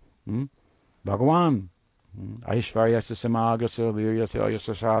 Bhagawan. Aishvaryasya samagasya viryasya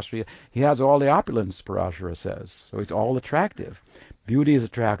yasya shastriya. He has all the opulence, Parashara says. So he's all attractive. Beauty is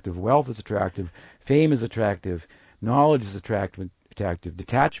attractive. Wealth is attractive. Fame is attractive. Knowledge is attractive.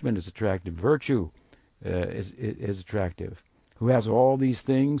 Detachment is attractive. Virtue is attractive. Who has all these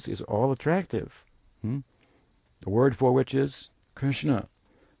things is all attractive. The word for which is Krishna.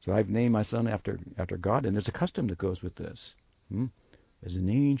 So I've named my son after God, and there's a custom that goes with this. There's an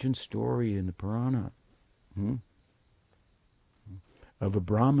ancient story in the Purana of a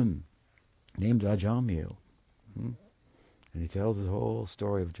Brahmin named Ajamil. And he tells the whole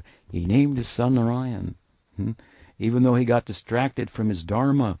story of... He named his son Narayan, even though he got distracted from his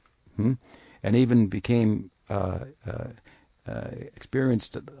dharma, and even became...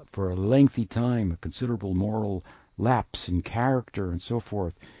 experienced for a lengthy time a considerable moral lapse in character and so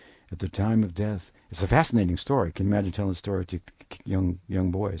forth at the time of death. It's a fascinating story. Can you imagine telling a story to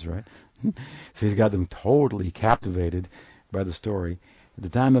young boys, right? So he's got them totally captivated by the story. At the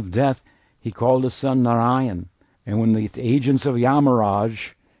time of death, he called his son Narayan, and when the agents of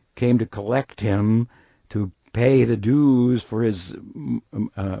Yamaraj came to collect him to pay the dues for his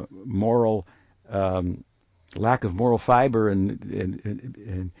moral lack of moral fiber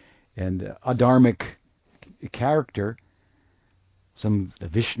and adharmic character, the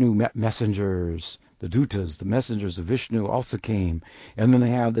Vishnu messengers, the Dutas, the messengers of Vishnu also came. And then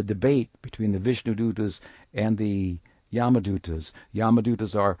they have the debate between the Vishnu Dutas and the Yamadutas.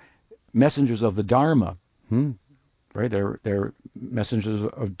 Yamadutas are messengers of the Dharma, right? They're messengers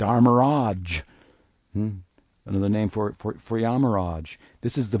of Dharmaraj, another name for Yamaraj.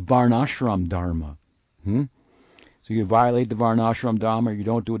 This is the Varnashram Dharma. So you violate the Varnashram Dharma, you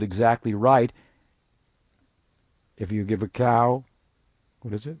don't do it exactly right. If you give a cow,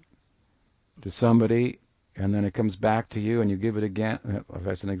 to somebody, and then it comes back to you, and you give it again.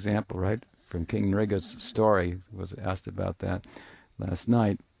 That's an example, right? From King Nriga's story, was asked about that last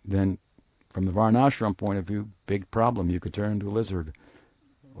night. Then, from the Varnashram point of view, big problem. You could turn into a lizard,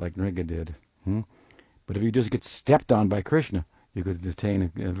 like Nriga did. But if you just get stepped on by Krishna, you could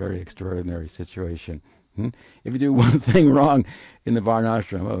attain a very extraordinary situation. If you do one thing wrong in the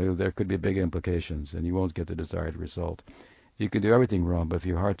Varnashram, there could be big implications, and you won't get the desired result. You can do everything wrong, but if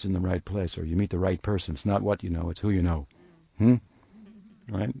your heart's in the right place, or you meet the right person, it's not what you know, it's who you know.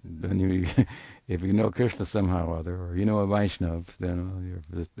 Right? Then if you know Krishna somehow or other, or you know a Vaishnav, then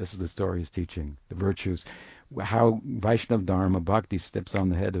this is the story he's teaching, the virtues, how Vaishnav Dharma, Bhakti steps on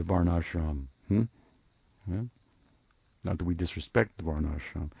the head of Varnashram. Not that we disrespect the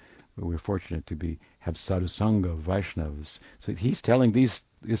Varnashram, but we're fortunate to have sadhusanga of Vaishnavas. So he's telling this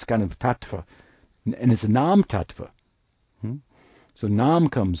kind of tattva, and it's a nam tattva. So Nam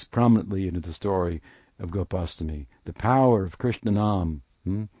comes prominently into the story of Gopastami, the power of Krishna Nam.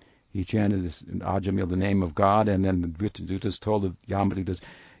 He chanted in Ajamil the name of God, and then the Dutas told the Yamadutas,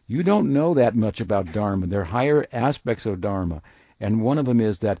 you don't know that much about Dharma. There are higher aspects of Dharma, and one of them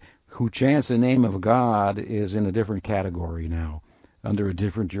is that who chants the name of God is in a different category now, under a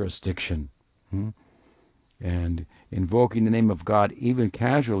different jurisdiction. And invoking the name of God, even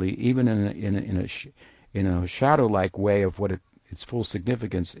casually, even in a shadow-like way of what its full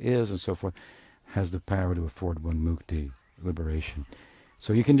significance is and so forth, has the power to afford one mukti, liberation.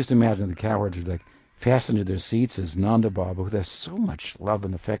 So you can just imagine the Cowherds are like fastened to their seats as Nanda Baba, who there's so much love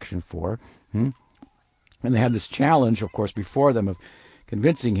and affection for. And they had this challenge, of course, before them of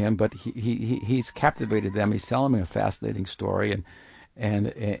convincing him, but he's captivated them. He's telling them a fascinating story, and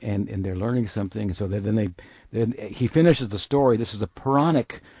they're learning something. And so then he finishes the story. This is a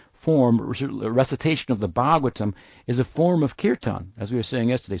Puranic form. Recitation of the Bhagavatam is a form of kirtan, as we were saying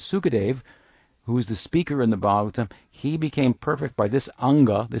yesterday. Sukadev, who is the speaker in the Bhagavatam, he became perfect by this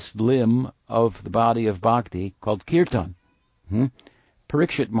anga, this limb of the body of bhakti called kirtan.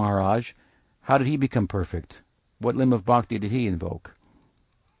 Parikshit Maharaj, how did he become perfect? What limb of bhakti did he invoke?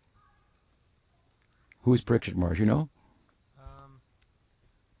 Who is Parikshit Maharaj? You know?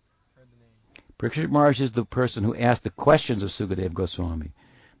 Heard the name. Parikshit Maharaj is the person who asked the questions of Sukadev Goswami.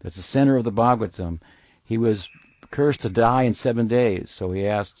 That's the center of the Bhagavatam. He was cursed to die in 7 days. So he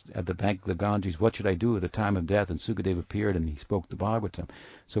asked at the bank of the Ganges, what should I do at the time of death? And Sukadeva appeared and he spoke the Bhagavatam.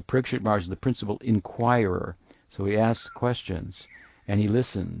 So Parikshit Maharaj is the principal inquirer. So he asks questions and he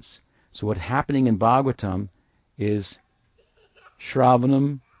listens. So what's happening in Bhagavatam is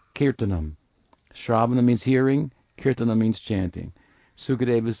Shravanam, Kirtanam. Shravana means hearing, Kirtana means chanting.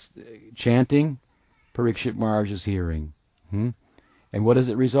 Sukadeva is chanting, Parikshit Maharaj is hearing. And what does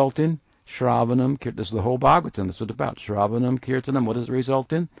it result in? Shravanam, this is the whole Bhagavatam, that's what it's about. Shravanam, Kirtanam, what does it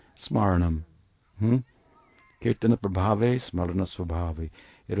result in? Smaranam. Kirtana prabhave, smarana svabhave.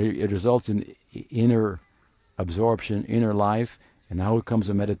 It results in inner absorption, inner life, and now it comes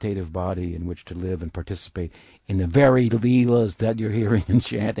a meditative body in which to live and participate in the very leelas that you're hearing and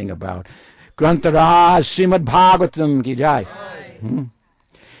chanting about. Grantaraj Srimad Bhagavatam ki jai.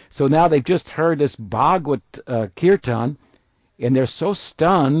 So now they've just heard this Bhagavat Kirtan, and they're so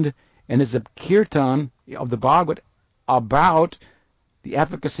stunned, and it's a Kirtan of the Bhagavat about the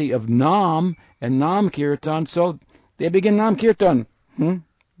efficacy of Nam and Nam Kirtan, so they begin Nam Kirtan.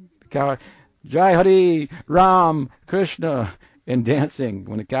 Jai Hari, Ram, Krishna, and dancing.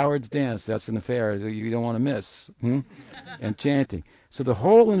 When the Cowherds dance, that's an affair you don't want to miss. And chanting. So the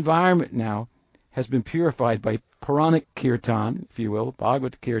whole environment now has been purified by Puranic Kirtan, if you will,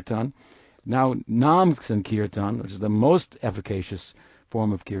 Bhagavad Kirtan. Now Nam Sankirtan, which is the most efficacious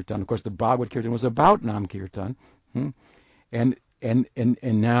form of Kirtan. Of course, the Bhagavad Kirtan was about Nam Kirtan. And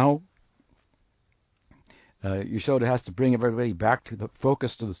now Yashoda has to bring everybody back to the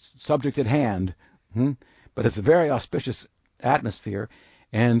focus, to the subject at hand. But it's a very auspicious atmosphere,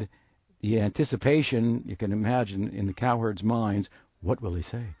 and the anticipation, you can imagine in the cowherds' minds, what will he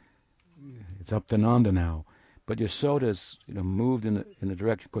say? It's up to Nanda now. But Yashoda's moved in the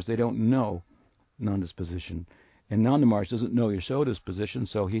direction, of course they don't know Nanda's position. And Nanda Maharaj doesn't know Yashoda's position,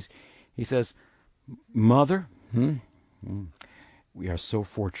 so he says, Mother, we are so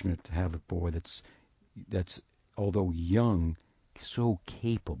fortunate to have a boy that's although young, so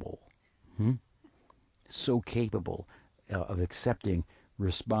capable. So capable of accepting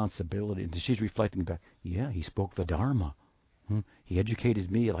responsibility. And she's reflecting back, yeah, he spoke the Dharma. He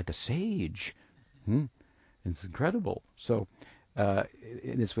educated me like a sage. It's incredible. So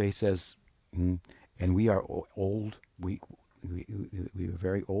in this way he says, and we are old. We were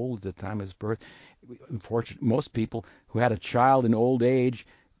very old at the time of his birth. Unfortunately, most people who had a child in old age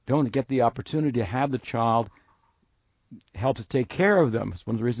don't get the opportunity to have the child help to take care of them. It's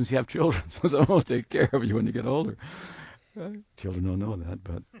one of the reasons you have children. So someone take care of you when you get older. Children don't know that,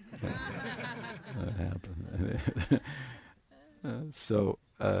 but that happens. So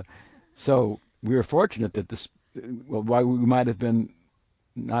we were fortunate that this. Well, why we might have been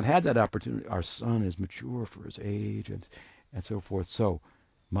not had that opportunity. Our son is mature for his age, and so forth. So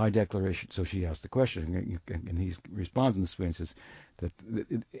my declaration. So she asked the question, and he responds in this way and says that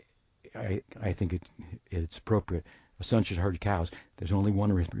I think it's appropriate. A son should herd cows. There's only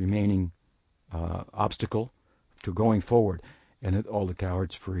one remaining obstacle to going forward, and all the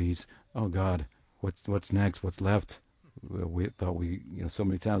cowards freeze. Oh God, what's next? What's left? We thought so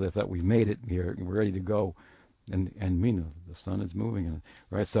many times I thought we made it here. We're ready to go, and Mina, the sun is moving,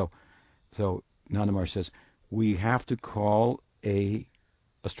 right? So Nanda Maharaj says we have to call a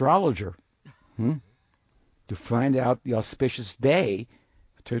astrologer to find out the auspicious day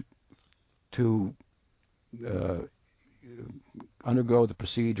to undergo the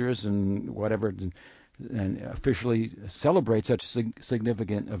procedures and whatever, and officially celebrate such a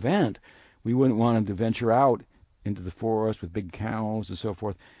significant event. We wouldn't want him to venture out into the forest with big cows and so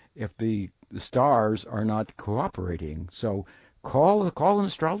forth if the stars are not cooperating. So call an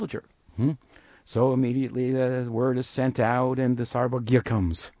astrologer. So immediately the word is sent out and the Sarvagya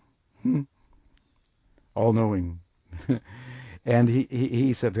comes. All knowing. And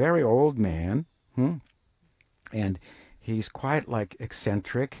he's a very old man. And he's quite like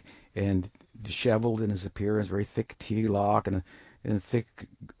eccentric and disheveled in his appearance, very thick tilak and a thick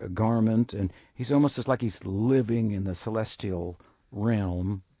garment, and he's almost just like he's living in the celestial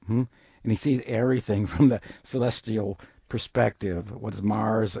realm. And he sees everything from the celestial perspective. What is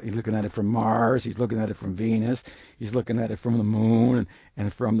Mars? He's looking at it from Mars. He's looking at it from Venus. He's looking at it from the moon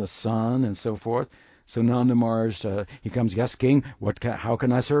and from the sun and so forth. So Nanda Maharaj, he comes, yes, king, how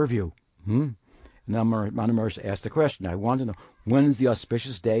can I serve you? Now Nanda Maharaj asked the question, I want to know, when is the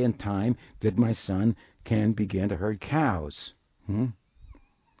auspicious day and time that my son can begin to herd cows?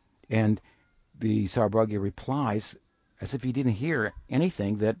 And the Sarvagya replies as if he didn't hear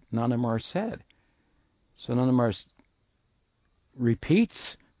anything that Nanda Maharaj said. So Nanda Maharaj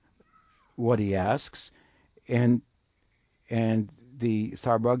repeats what he asks and the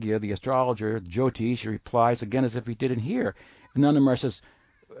Sarvagya, the astrologer, Jyotish, replies again as if he didn't hear. And Nanda Maharaj says,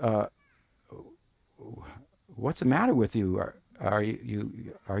 "What's the matter with you? Are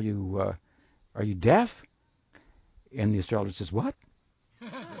you deaf?" And the astrologer says, "What?"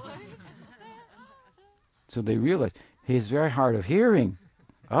 So they realize he's very hard of hearing.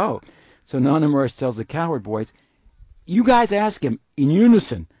 Oh, so Nanda Maharaj tells the Cowherd boys, "You guys ask him in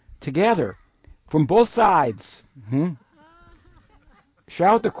unison, together, from both sides.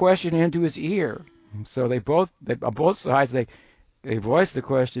 Shout the question into his ear." So on both sides, they voice the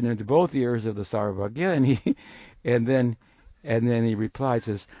question into both ears of the Sarvagya, and then he replies,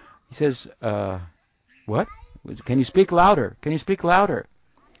 he says, "What? Can you speak louder? Can you speak louder?"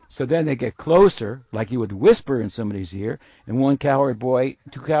 So then they get closer, like he would whisper in somebody's ear, and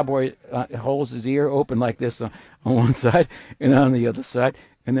two cowboy holds his ear open like this on one side and on the other side,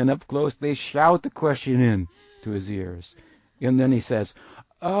 and then up close they shout the question in to his ears. And then he says,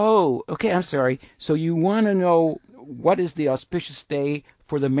 "Oh, okay, I'm sorry. So you want to know what is the auspicious day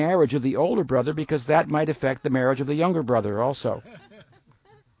for the marriage of the older brother, because that might affect the marriage of the younger brother also."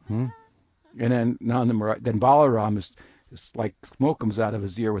 And then Balaram is like smoke comes out of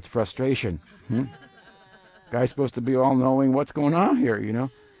his ear with frustration. Guy's supposed to be all knowing what's going on here.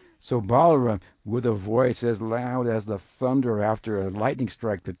 So Balaram, with a voice as loud as the thunder after a lightning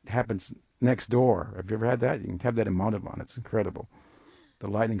strike that happens next door. Have you ever had that? You can have that in Madhavan. It's incredible. The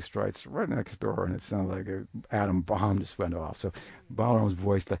lightning strikes right next door, and it sounds like an atom bomb just went off. So Balaram's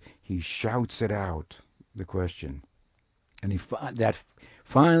voice, he shouts it out, the question, and that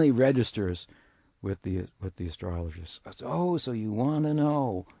finally registers with the astrologers. "Oh, so you want to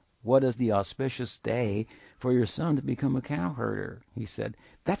know what is the auspicious day for your son to become a cowherder?" He said,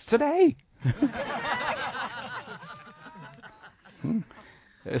 "That's today."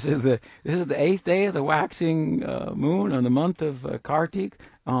 This is the 8th day of the waxing moon on the month of Kartik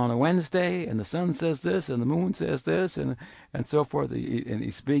on a Wednesday, and the sun says this, and the moon says this, and so forth. And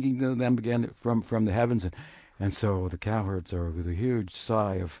he's speaking to them again from the heavens, and so the cowherds are with a huge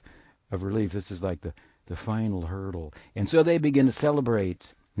sigh of relief. This is like the final hurdle, and so they begin to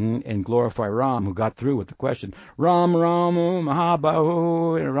celebrate and glorify Ram, who got through with the question. Ram,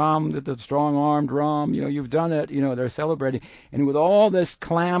 Mahabahu, and Ram, the strong-armed Ram, you've done it. They're celebrating, and with all this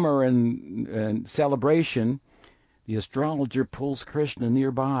clamor and celebration, the astrologer pulls Krishna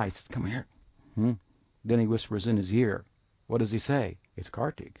nearby. He says, "Come here." Then he whispers in his ear. What does he say? It's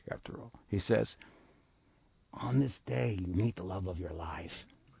Kartik, after all. He says, "On this day, you meet the love of your life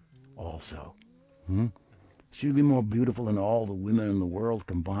also. She'll be more beautiful than all the women in the world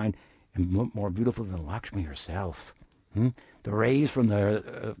combined, and more beautiful than Lakshmi herself. The rays from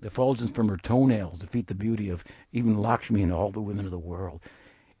the effulgence from her toenails defeat the beauty of even Lakshmi and all the women of the world."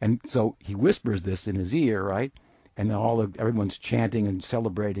 And so he whispers this in his ear, right? And everyone's chanting and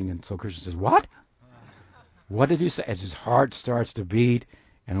celebrating, and so Krishna says, "What? What did you say?" As his heart starts to beat,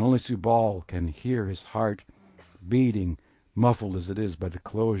 and only Subal can hear his heart beating, muffled as it is by the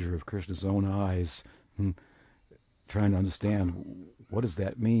closure of Krishna's own eyes, trying to understand what does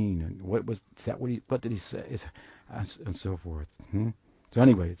that mean, and what did he say, and so forth. So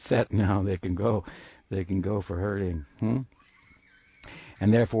anyway, it's set now. They can go for herding,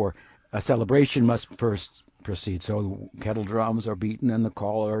 and therefore a celebration must first proceed. So kettle drums are beaten, and the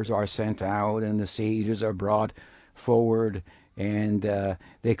callers are sent out, and the sages are brought forward, and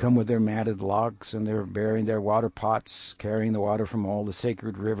they come with their matted locks, and they're bearing their water pots, carrying the water from all the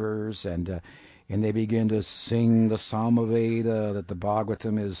sacred rivers, and they begin to sing the Samaveda that the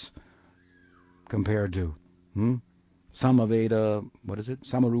Bhagavatam is compared to. Samaveda, what is it?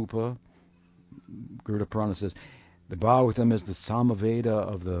 Samarupa. Garuda Purana says the Bhagavatam is the Samaveda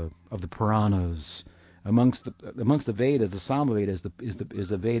of the Puranas. Amongst the Vedas, the Samaveda is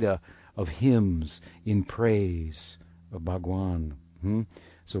the Veda of hymns in praise of Bhagwan.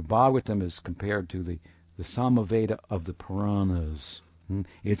 So Bhagavatam is compared to the Samaveda of the Puranas.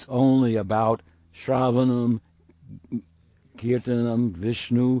 It's only about Shravanam, Kirtanam,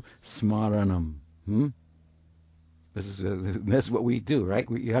 Vishnu, Smaranam. That's what we do, right?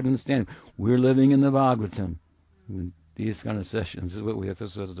 You have to understand, we're living in the Bhagavatam. These kind of sessions is what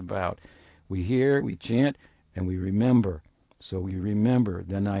this is about. We hear, we chant, and we remember. So we remember.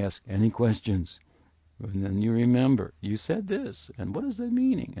 Then I ask any questions. And then you remember. You said this, and what is the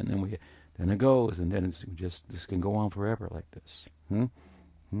meaning? And then it goes, and then this can go on forever like this.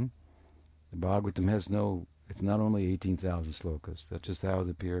 The Bhagavatam it's not only 18,000 slokas. That's just how it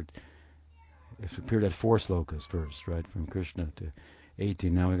appeared. It appeared at 4 slokas first, right? From Krishna to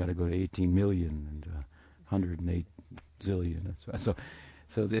 18. Now we got to go to 18 million and 108 zillion.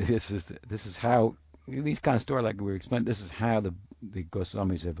 So this is how these kind of stories, like we were explaining, this is how the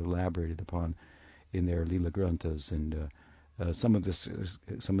Goswamis have elaborated upon in their Leela Granthas, and some of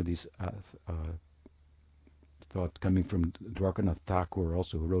these thought coming from Dwarkanath Thakur,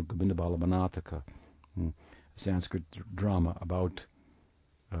 also, who wrote Govinda Balabanataka, a Sanskrit drama about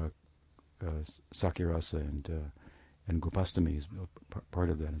Sakirasa and Gopastami is part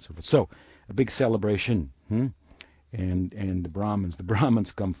of that, and so forth. So, a big celebration. And the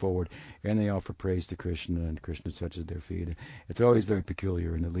Brahmins come forward and they offer praise to Krishna, and Krishna touches their feet. It's always very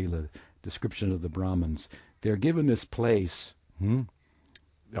peculiar in the Leela description of the Brahmins. They're given this place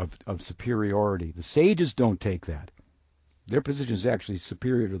of superiority. The sages don't take that. Their position is actually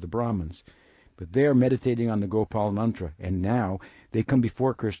superior to the Brahmins. But they're meditating on the Gopal mantra, and now they come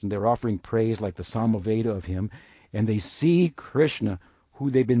before Krishna. They're offering praise like the Samaveda of him, and they see Krishna, who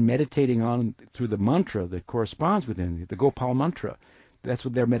they've been meditating on through the mantra that corresponds with him, the Gopal mantra. That's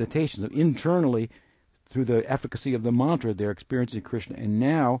what their meditation. So internally, through the efficacy of the mantra, they're experiencing Krishna, and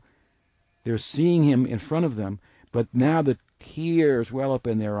now they're seeing him in front of them, but now the tears well up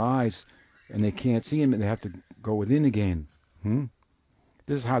in their eyes, and they can't see him, and they have to go within again.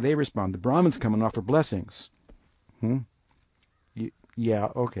 This is how they respond. The Brahmins come and offer blessings. Yeah,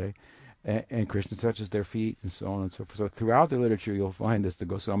 okay. And Krishna touches their feet, and so on and so forth. So throughout the literature, you'll find this, the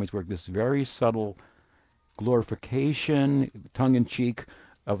Goswamis work, this very subtle glorification, tongue-in-cheek,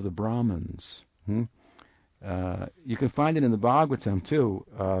 of the Brahmins. You can find it in the Bhagavatam, too,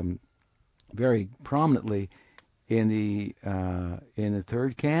 very prominently in the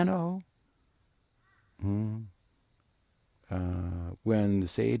third canto, when the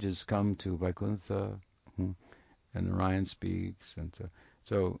sages come to Vaikuntha, and Narayan speaks, and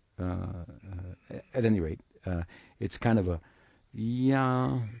so at any rate, it's kind of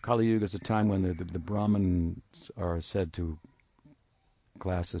Kali Yuga is a time when the Brahmins are said to,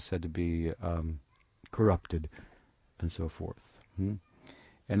 class is said to be corrupted, and so forth.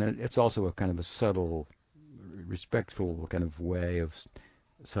 And it's also a kind of a subtle, respectful kind of way of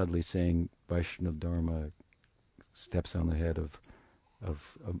subtly saying Vaishnava Dharma steps on the head of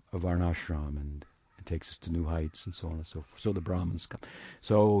Varnashram and takes us to new heights, and so on and so forth. So the Brahmins come.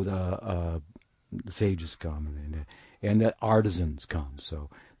 So the sages come, and the artisans come. So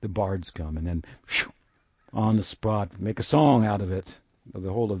the bards come, and then on the spot make a song out of it, of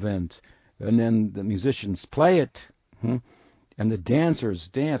the whole event. And then the musicians play it, and the dancers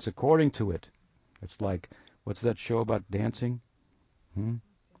dance according to it. It's like, what's that show about dancing? Are you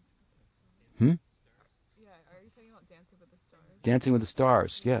talking about Dancing with the Stars? Dancing with the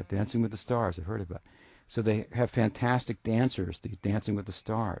Stars, yeah, Dancing with the Stars, I've heard about it. So they have fantastic dancers, the Dancing with the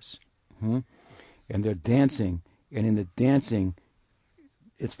Stars. And they're dancing, and in the dancing,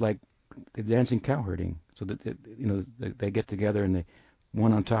 it's like they're dancing cowherding. So that they get together, and they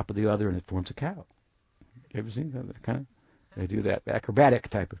one on top of the other, and it forms a cow. You ever seen that kind of? They do that acrobatic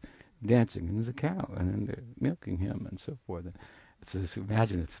type of dancing, and there's a cow, and then they're milking him, and so forth. It's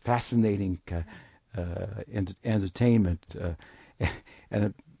imagine it's fascinating entertainment, and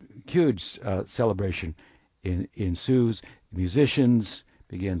a huge celebration ensues. Musicians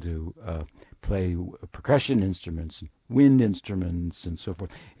begin to play percussion instruments, wind instruments, and so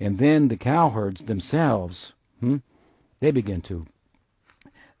forth. And then the cowherds themselves, they begin to,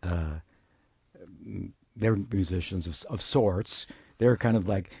 they're musicians of sorts. They're kind of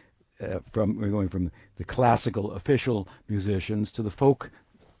like, we're going from the classical official musicians to the folk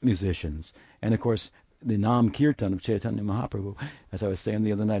musicians. And of course, the Nam Kirtan of Chaitanya Mahaprabhu, as I was saying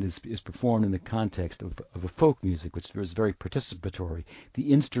the other night, is performed in the context of a folk music, which is very participatory.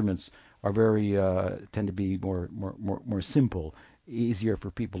 The instruments are very tend to be more simple, easier for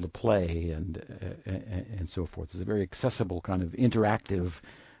people to play, and so forth. It's a very accessible kind of interactive,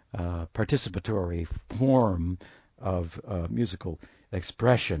 participatory form of musical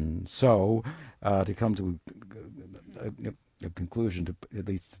expression. So, to come to a conclusion, to at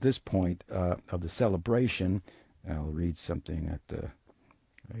least this point of the celebration, I'll read something that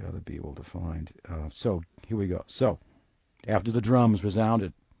I ought to be able to find. So, here we go. So, after the drums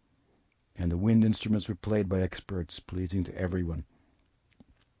resounded and the wind instruments were played by experts, pleasing to everyone,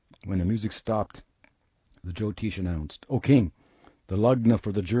 when the music stopped, the Jyotish announced, "O King, the Lagna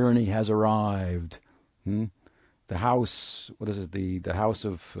for the journey has arrived." The house, what is it? The house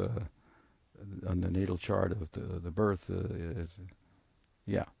of on the natal chart of the birth is,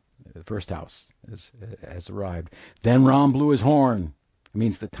 the first house has arrived. Then Ram blew his horn. It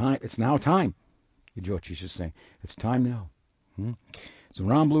means the time. It's now time. Jyotish is saying it's time now. So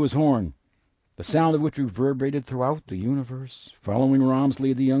Ram blew his horn, the sound of which reverberated throughout the universe. Following Ram's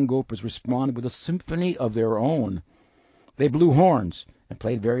lead, the young Gopas responded with a symphony of their own. They blew horns and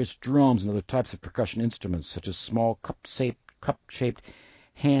played various drums and other types of percussion instruments, such as small cup-shaped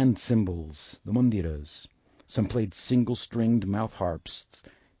hand cymbals, the mundiras. Some played single-stringed mouth harps,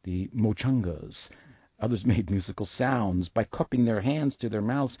 the mochungas. Others made musical sounds by cupping their hands to their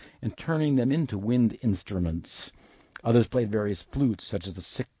mouths and turning them into wind instruments. Others played various flutes, such as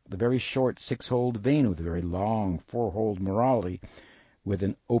the very short six-holed venu, the very long four-holed morali, with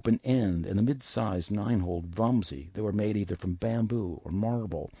an open end, and the mid-sized nine-holed vamsi that were made either from bamboo or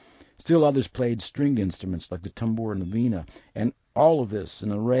marble. Still others played stringed instruments like the tambur and the veena, and all of this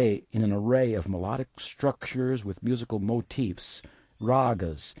in an array of melodic structures with musical motifs,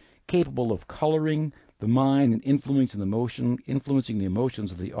 ragas, capable of coloring the mind and influencing the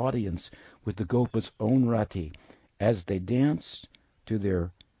emotions of the audience with the gopa's own rati, as they danced to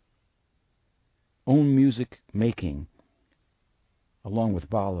their own music making, along with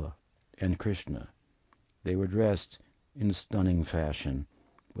Bala and Krishna. They were dressed in stunning fashion,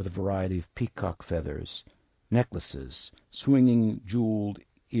 with a variety of peacock feathers, necklaces, swinging jeweled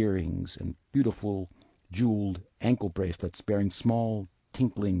earrings, and beautiful jeweled ankle bracelets bearing small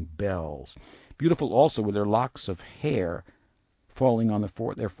tinkling bells. Beautiful also were their locks of hair falling on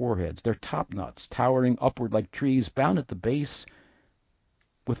their foreheads, their topknots towering upward like trees, bound at the base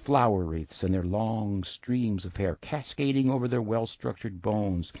with flower wreaths, and their long streams of hair cascading over their well-structured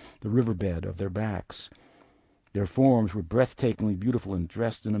bones, the riverbed of their backs. Their forms were breathtakingly beautiful and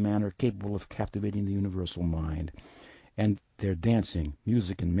dressed in a manner capable of captivating the universal mind. And their dancing,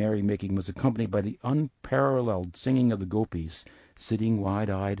 music, and merry-making was accompanied by the unparalleled singing of the gopis, sitting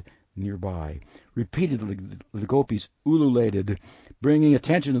wide-eyed nearby. Repeatedly the gopis ululated, bringing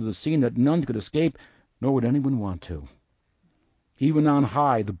attention to the scene that none could escape, nor would anyone want to. Even on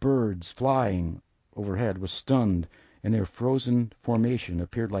high, the birds flying overhead were stunned, and their frozen formation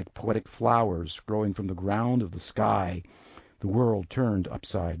appeared like poetic flowers growing from the ground of the sky. The world turned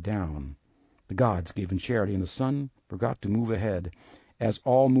upside down. The gods gave in charity, and the sun forgot to move ahead, as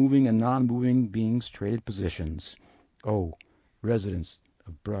all moving and non-moving beings traded positions. Oh, residents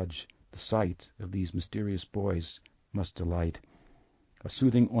of Braj, the sight of these mysterious boys must delight. A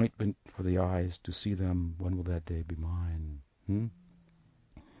soothing ointment for the eyes to see them. When will that day be mine?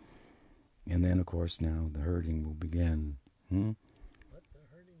 And then, of course, now the herding will begin. Let the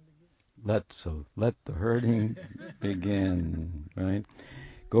herding begin. Let the herding begin, right?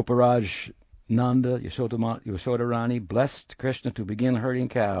 Goparaj Nanda Yashodarani blessed Krishna to begin herding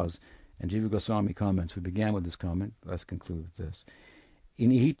cows. And Jiva Goswami comments. We began with this comment. Let's conclude with this.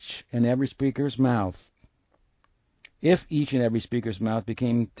 In each and every speaker's mouth, if each and every speaker's mouth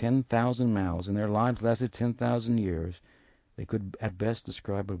became 10,000 mouths, and their lives lasted 10,000 years, they could at best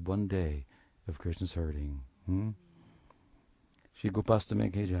describe but one day of Krishna's herding. Shri Gopastami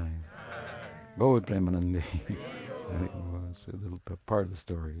ke jai. Bahut Premanandi. It's a little part of the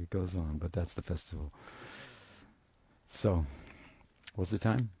story. It goes on, but that's the festival. So, what's the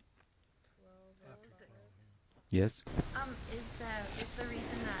time? 12:06. Yes? Is the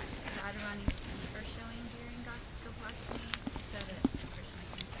reason that Radharani's feet are showing during Gopastami so that Krishna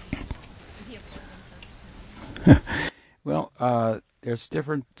can see the importance of his hymn? Well, there's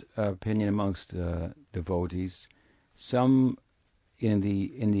different opinion amongst devotees. Some in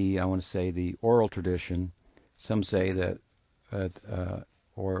the I want to say the oral tradition, some say that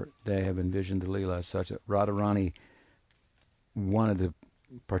or they have envisioned the Leela as such that Radharani wanted to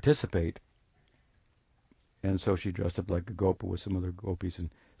participate, and so she dressed up like a gopa with some other gopis and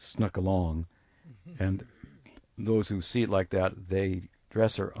snuck along. And those who see it like that, they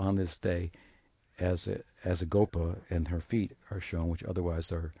dress her on this day as a gopa, and her feet are shown, which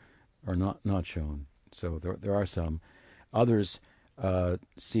otherwise are not shown. So there are some. Others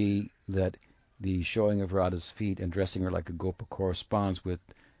see that the showing of Radha's feet and dressing her like a gopa corresponds with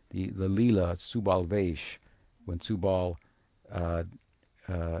the Leela Subal Vesh, when Subal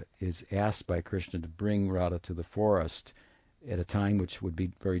is asked by Krishna to bring Radha to the forest at a time which would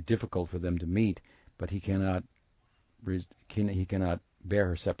be very difficult for them to meet, but he cannot bear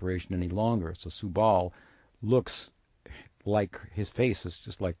her separation any longer. So Subal looks like his face is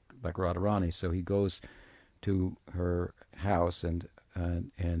just like Radharani. So he goes to her house and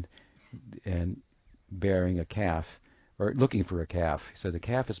bearing a calf, or looking for a calf. He said the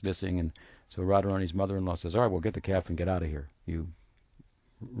calf is missing, and so Radharani's mother-in-law says, "All right, we'll get the calf and get out of here, you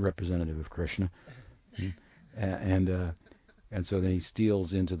representative of Krishna." And so then he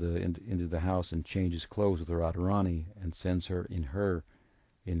steals into the house and changes clothes with Radharani and sends her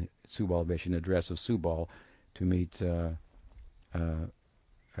in Subal Vesh, in the dress of Subal, to meet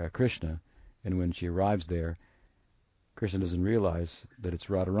Krishna. And when she arrives there, Krishna doesn't realize that it's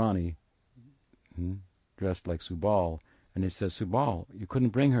Radharani dressed like Subal, And he says, Subal, you couldn't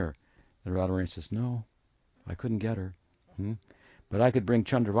bring her. And Radharani says, no, I couldn't get her. But I could bring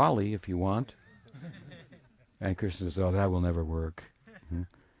Chandravali if you want. And Krishna says, oh, that will never work. And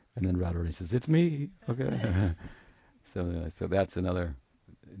then Radharani says, it's me. Okay. So that's another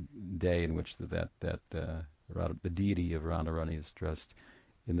day in which the deity of Radharani is dressed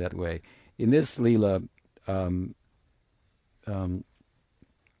in that way. In this Leela,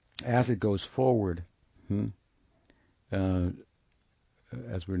 as it goes forward,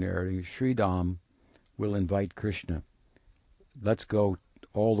 as we're narrating, Sridham will invite Krishna. Let's go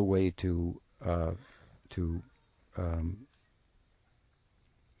all the way to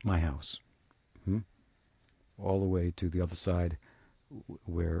my house, all the way to the other side,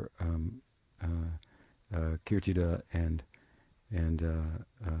 where Kirtida and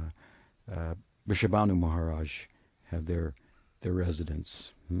Vrishabhanu Maharaj have their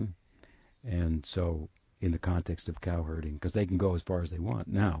residence. And so, in the context of cow herding, because they can go as far as they want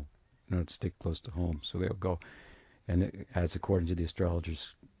now, to stick close to home, so they'll go. And as according to the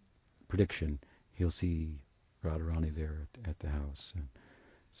astrologer's prediction, he'll see Radharani there at the house. And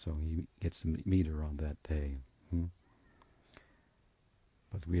so he gets to meet her on that day.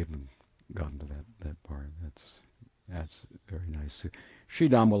 But we haven't gotten to that part. That's very nice.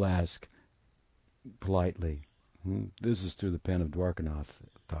 Sridham will ask politely. This is through the pen of Dwarkanath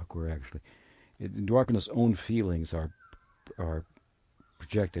Thakur, actually. Dwarkanath's own feelings are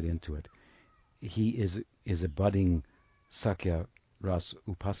projected into it. He is a budding Sakya Ras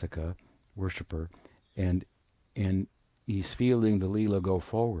Upasaka worshipper, and he's feeling the Leela go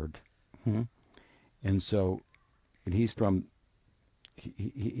forward. And so he's a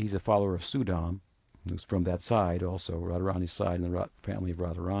follower of Sudam, who's from that side also, Radharani's side, and the family of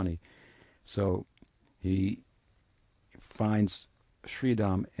Radharani. So he finds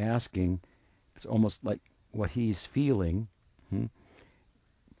Sridham asking, it's almost like what he's feeling,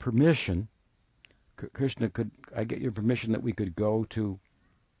 permission. Krishna, could I get your permission that we could go to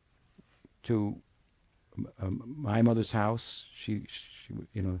my mother's house? She,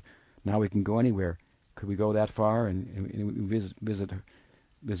 now we can go anywhere. Could we go that far and visit her,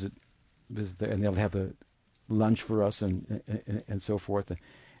 visit there, and they'll have a lunch for us and so forth.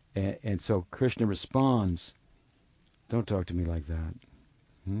 And so Krishna responds, don't talk to me like that.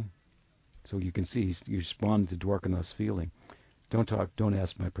 So you can see you respond to Dwarkanath's feeling. Don't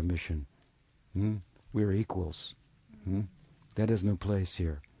ask my permission. We're equals. That has no place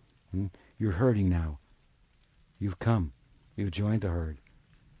here. You're herding now. You've come. You've joined the herd.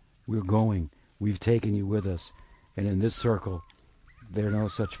 We're going. We've taken you with us. And in this circle, there are no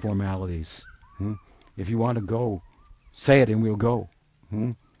such formalities. If you want to go, say it and we'll go.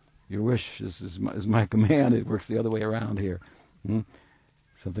 Your wish is my command. It works the other way around here.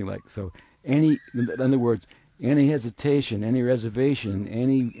 Something like so. In other words, any hesitation, any reservation,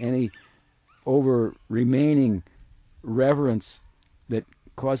 any over remaining reverence that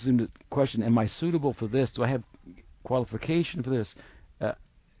causes him to question, am I suitable for this? Do I have qualification for this?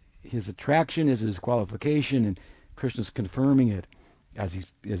 His attraction is his qualification, and Krishna's confirming it as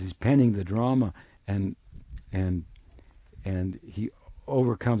he's penning the drama, and he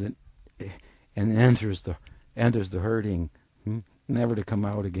overcomes it and enters the herding, never to come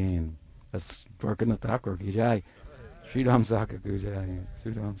out again. That's Dwarkanath Thakur ki jai. Sridham Sakha ki jai.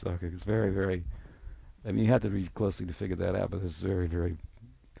 Sridham Sakha. It's very, very. I mean, you have to read closely to figure that out, but it's very, very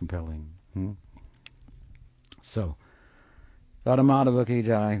compelling. So, Radhamadava ki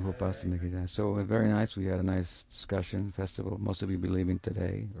jai, Gopastami ki jai. So, very nice. We had a nice discussion, festival. Most of you will be leaving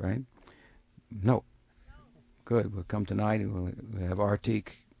today, right? No. Good. We'll come tonight. We'll have Artik,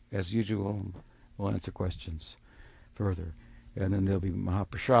 as usual. We'll answer questions further. And then there'll be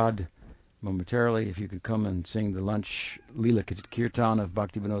Mahaprasad momentarily. If you could come and sing the lunch Leela Kirtan of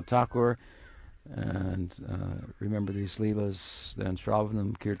Bhaktivinoda Thakur. And remember these Leelas, then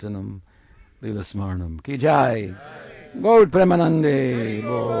Shravanam, Kirtanam, Leela Smarnam. Ki Jai! Gaud Premanande!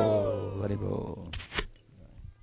 Bo! Hari Bo!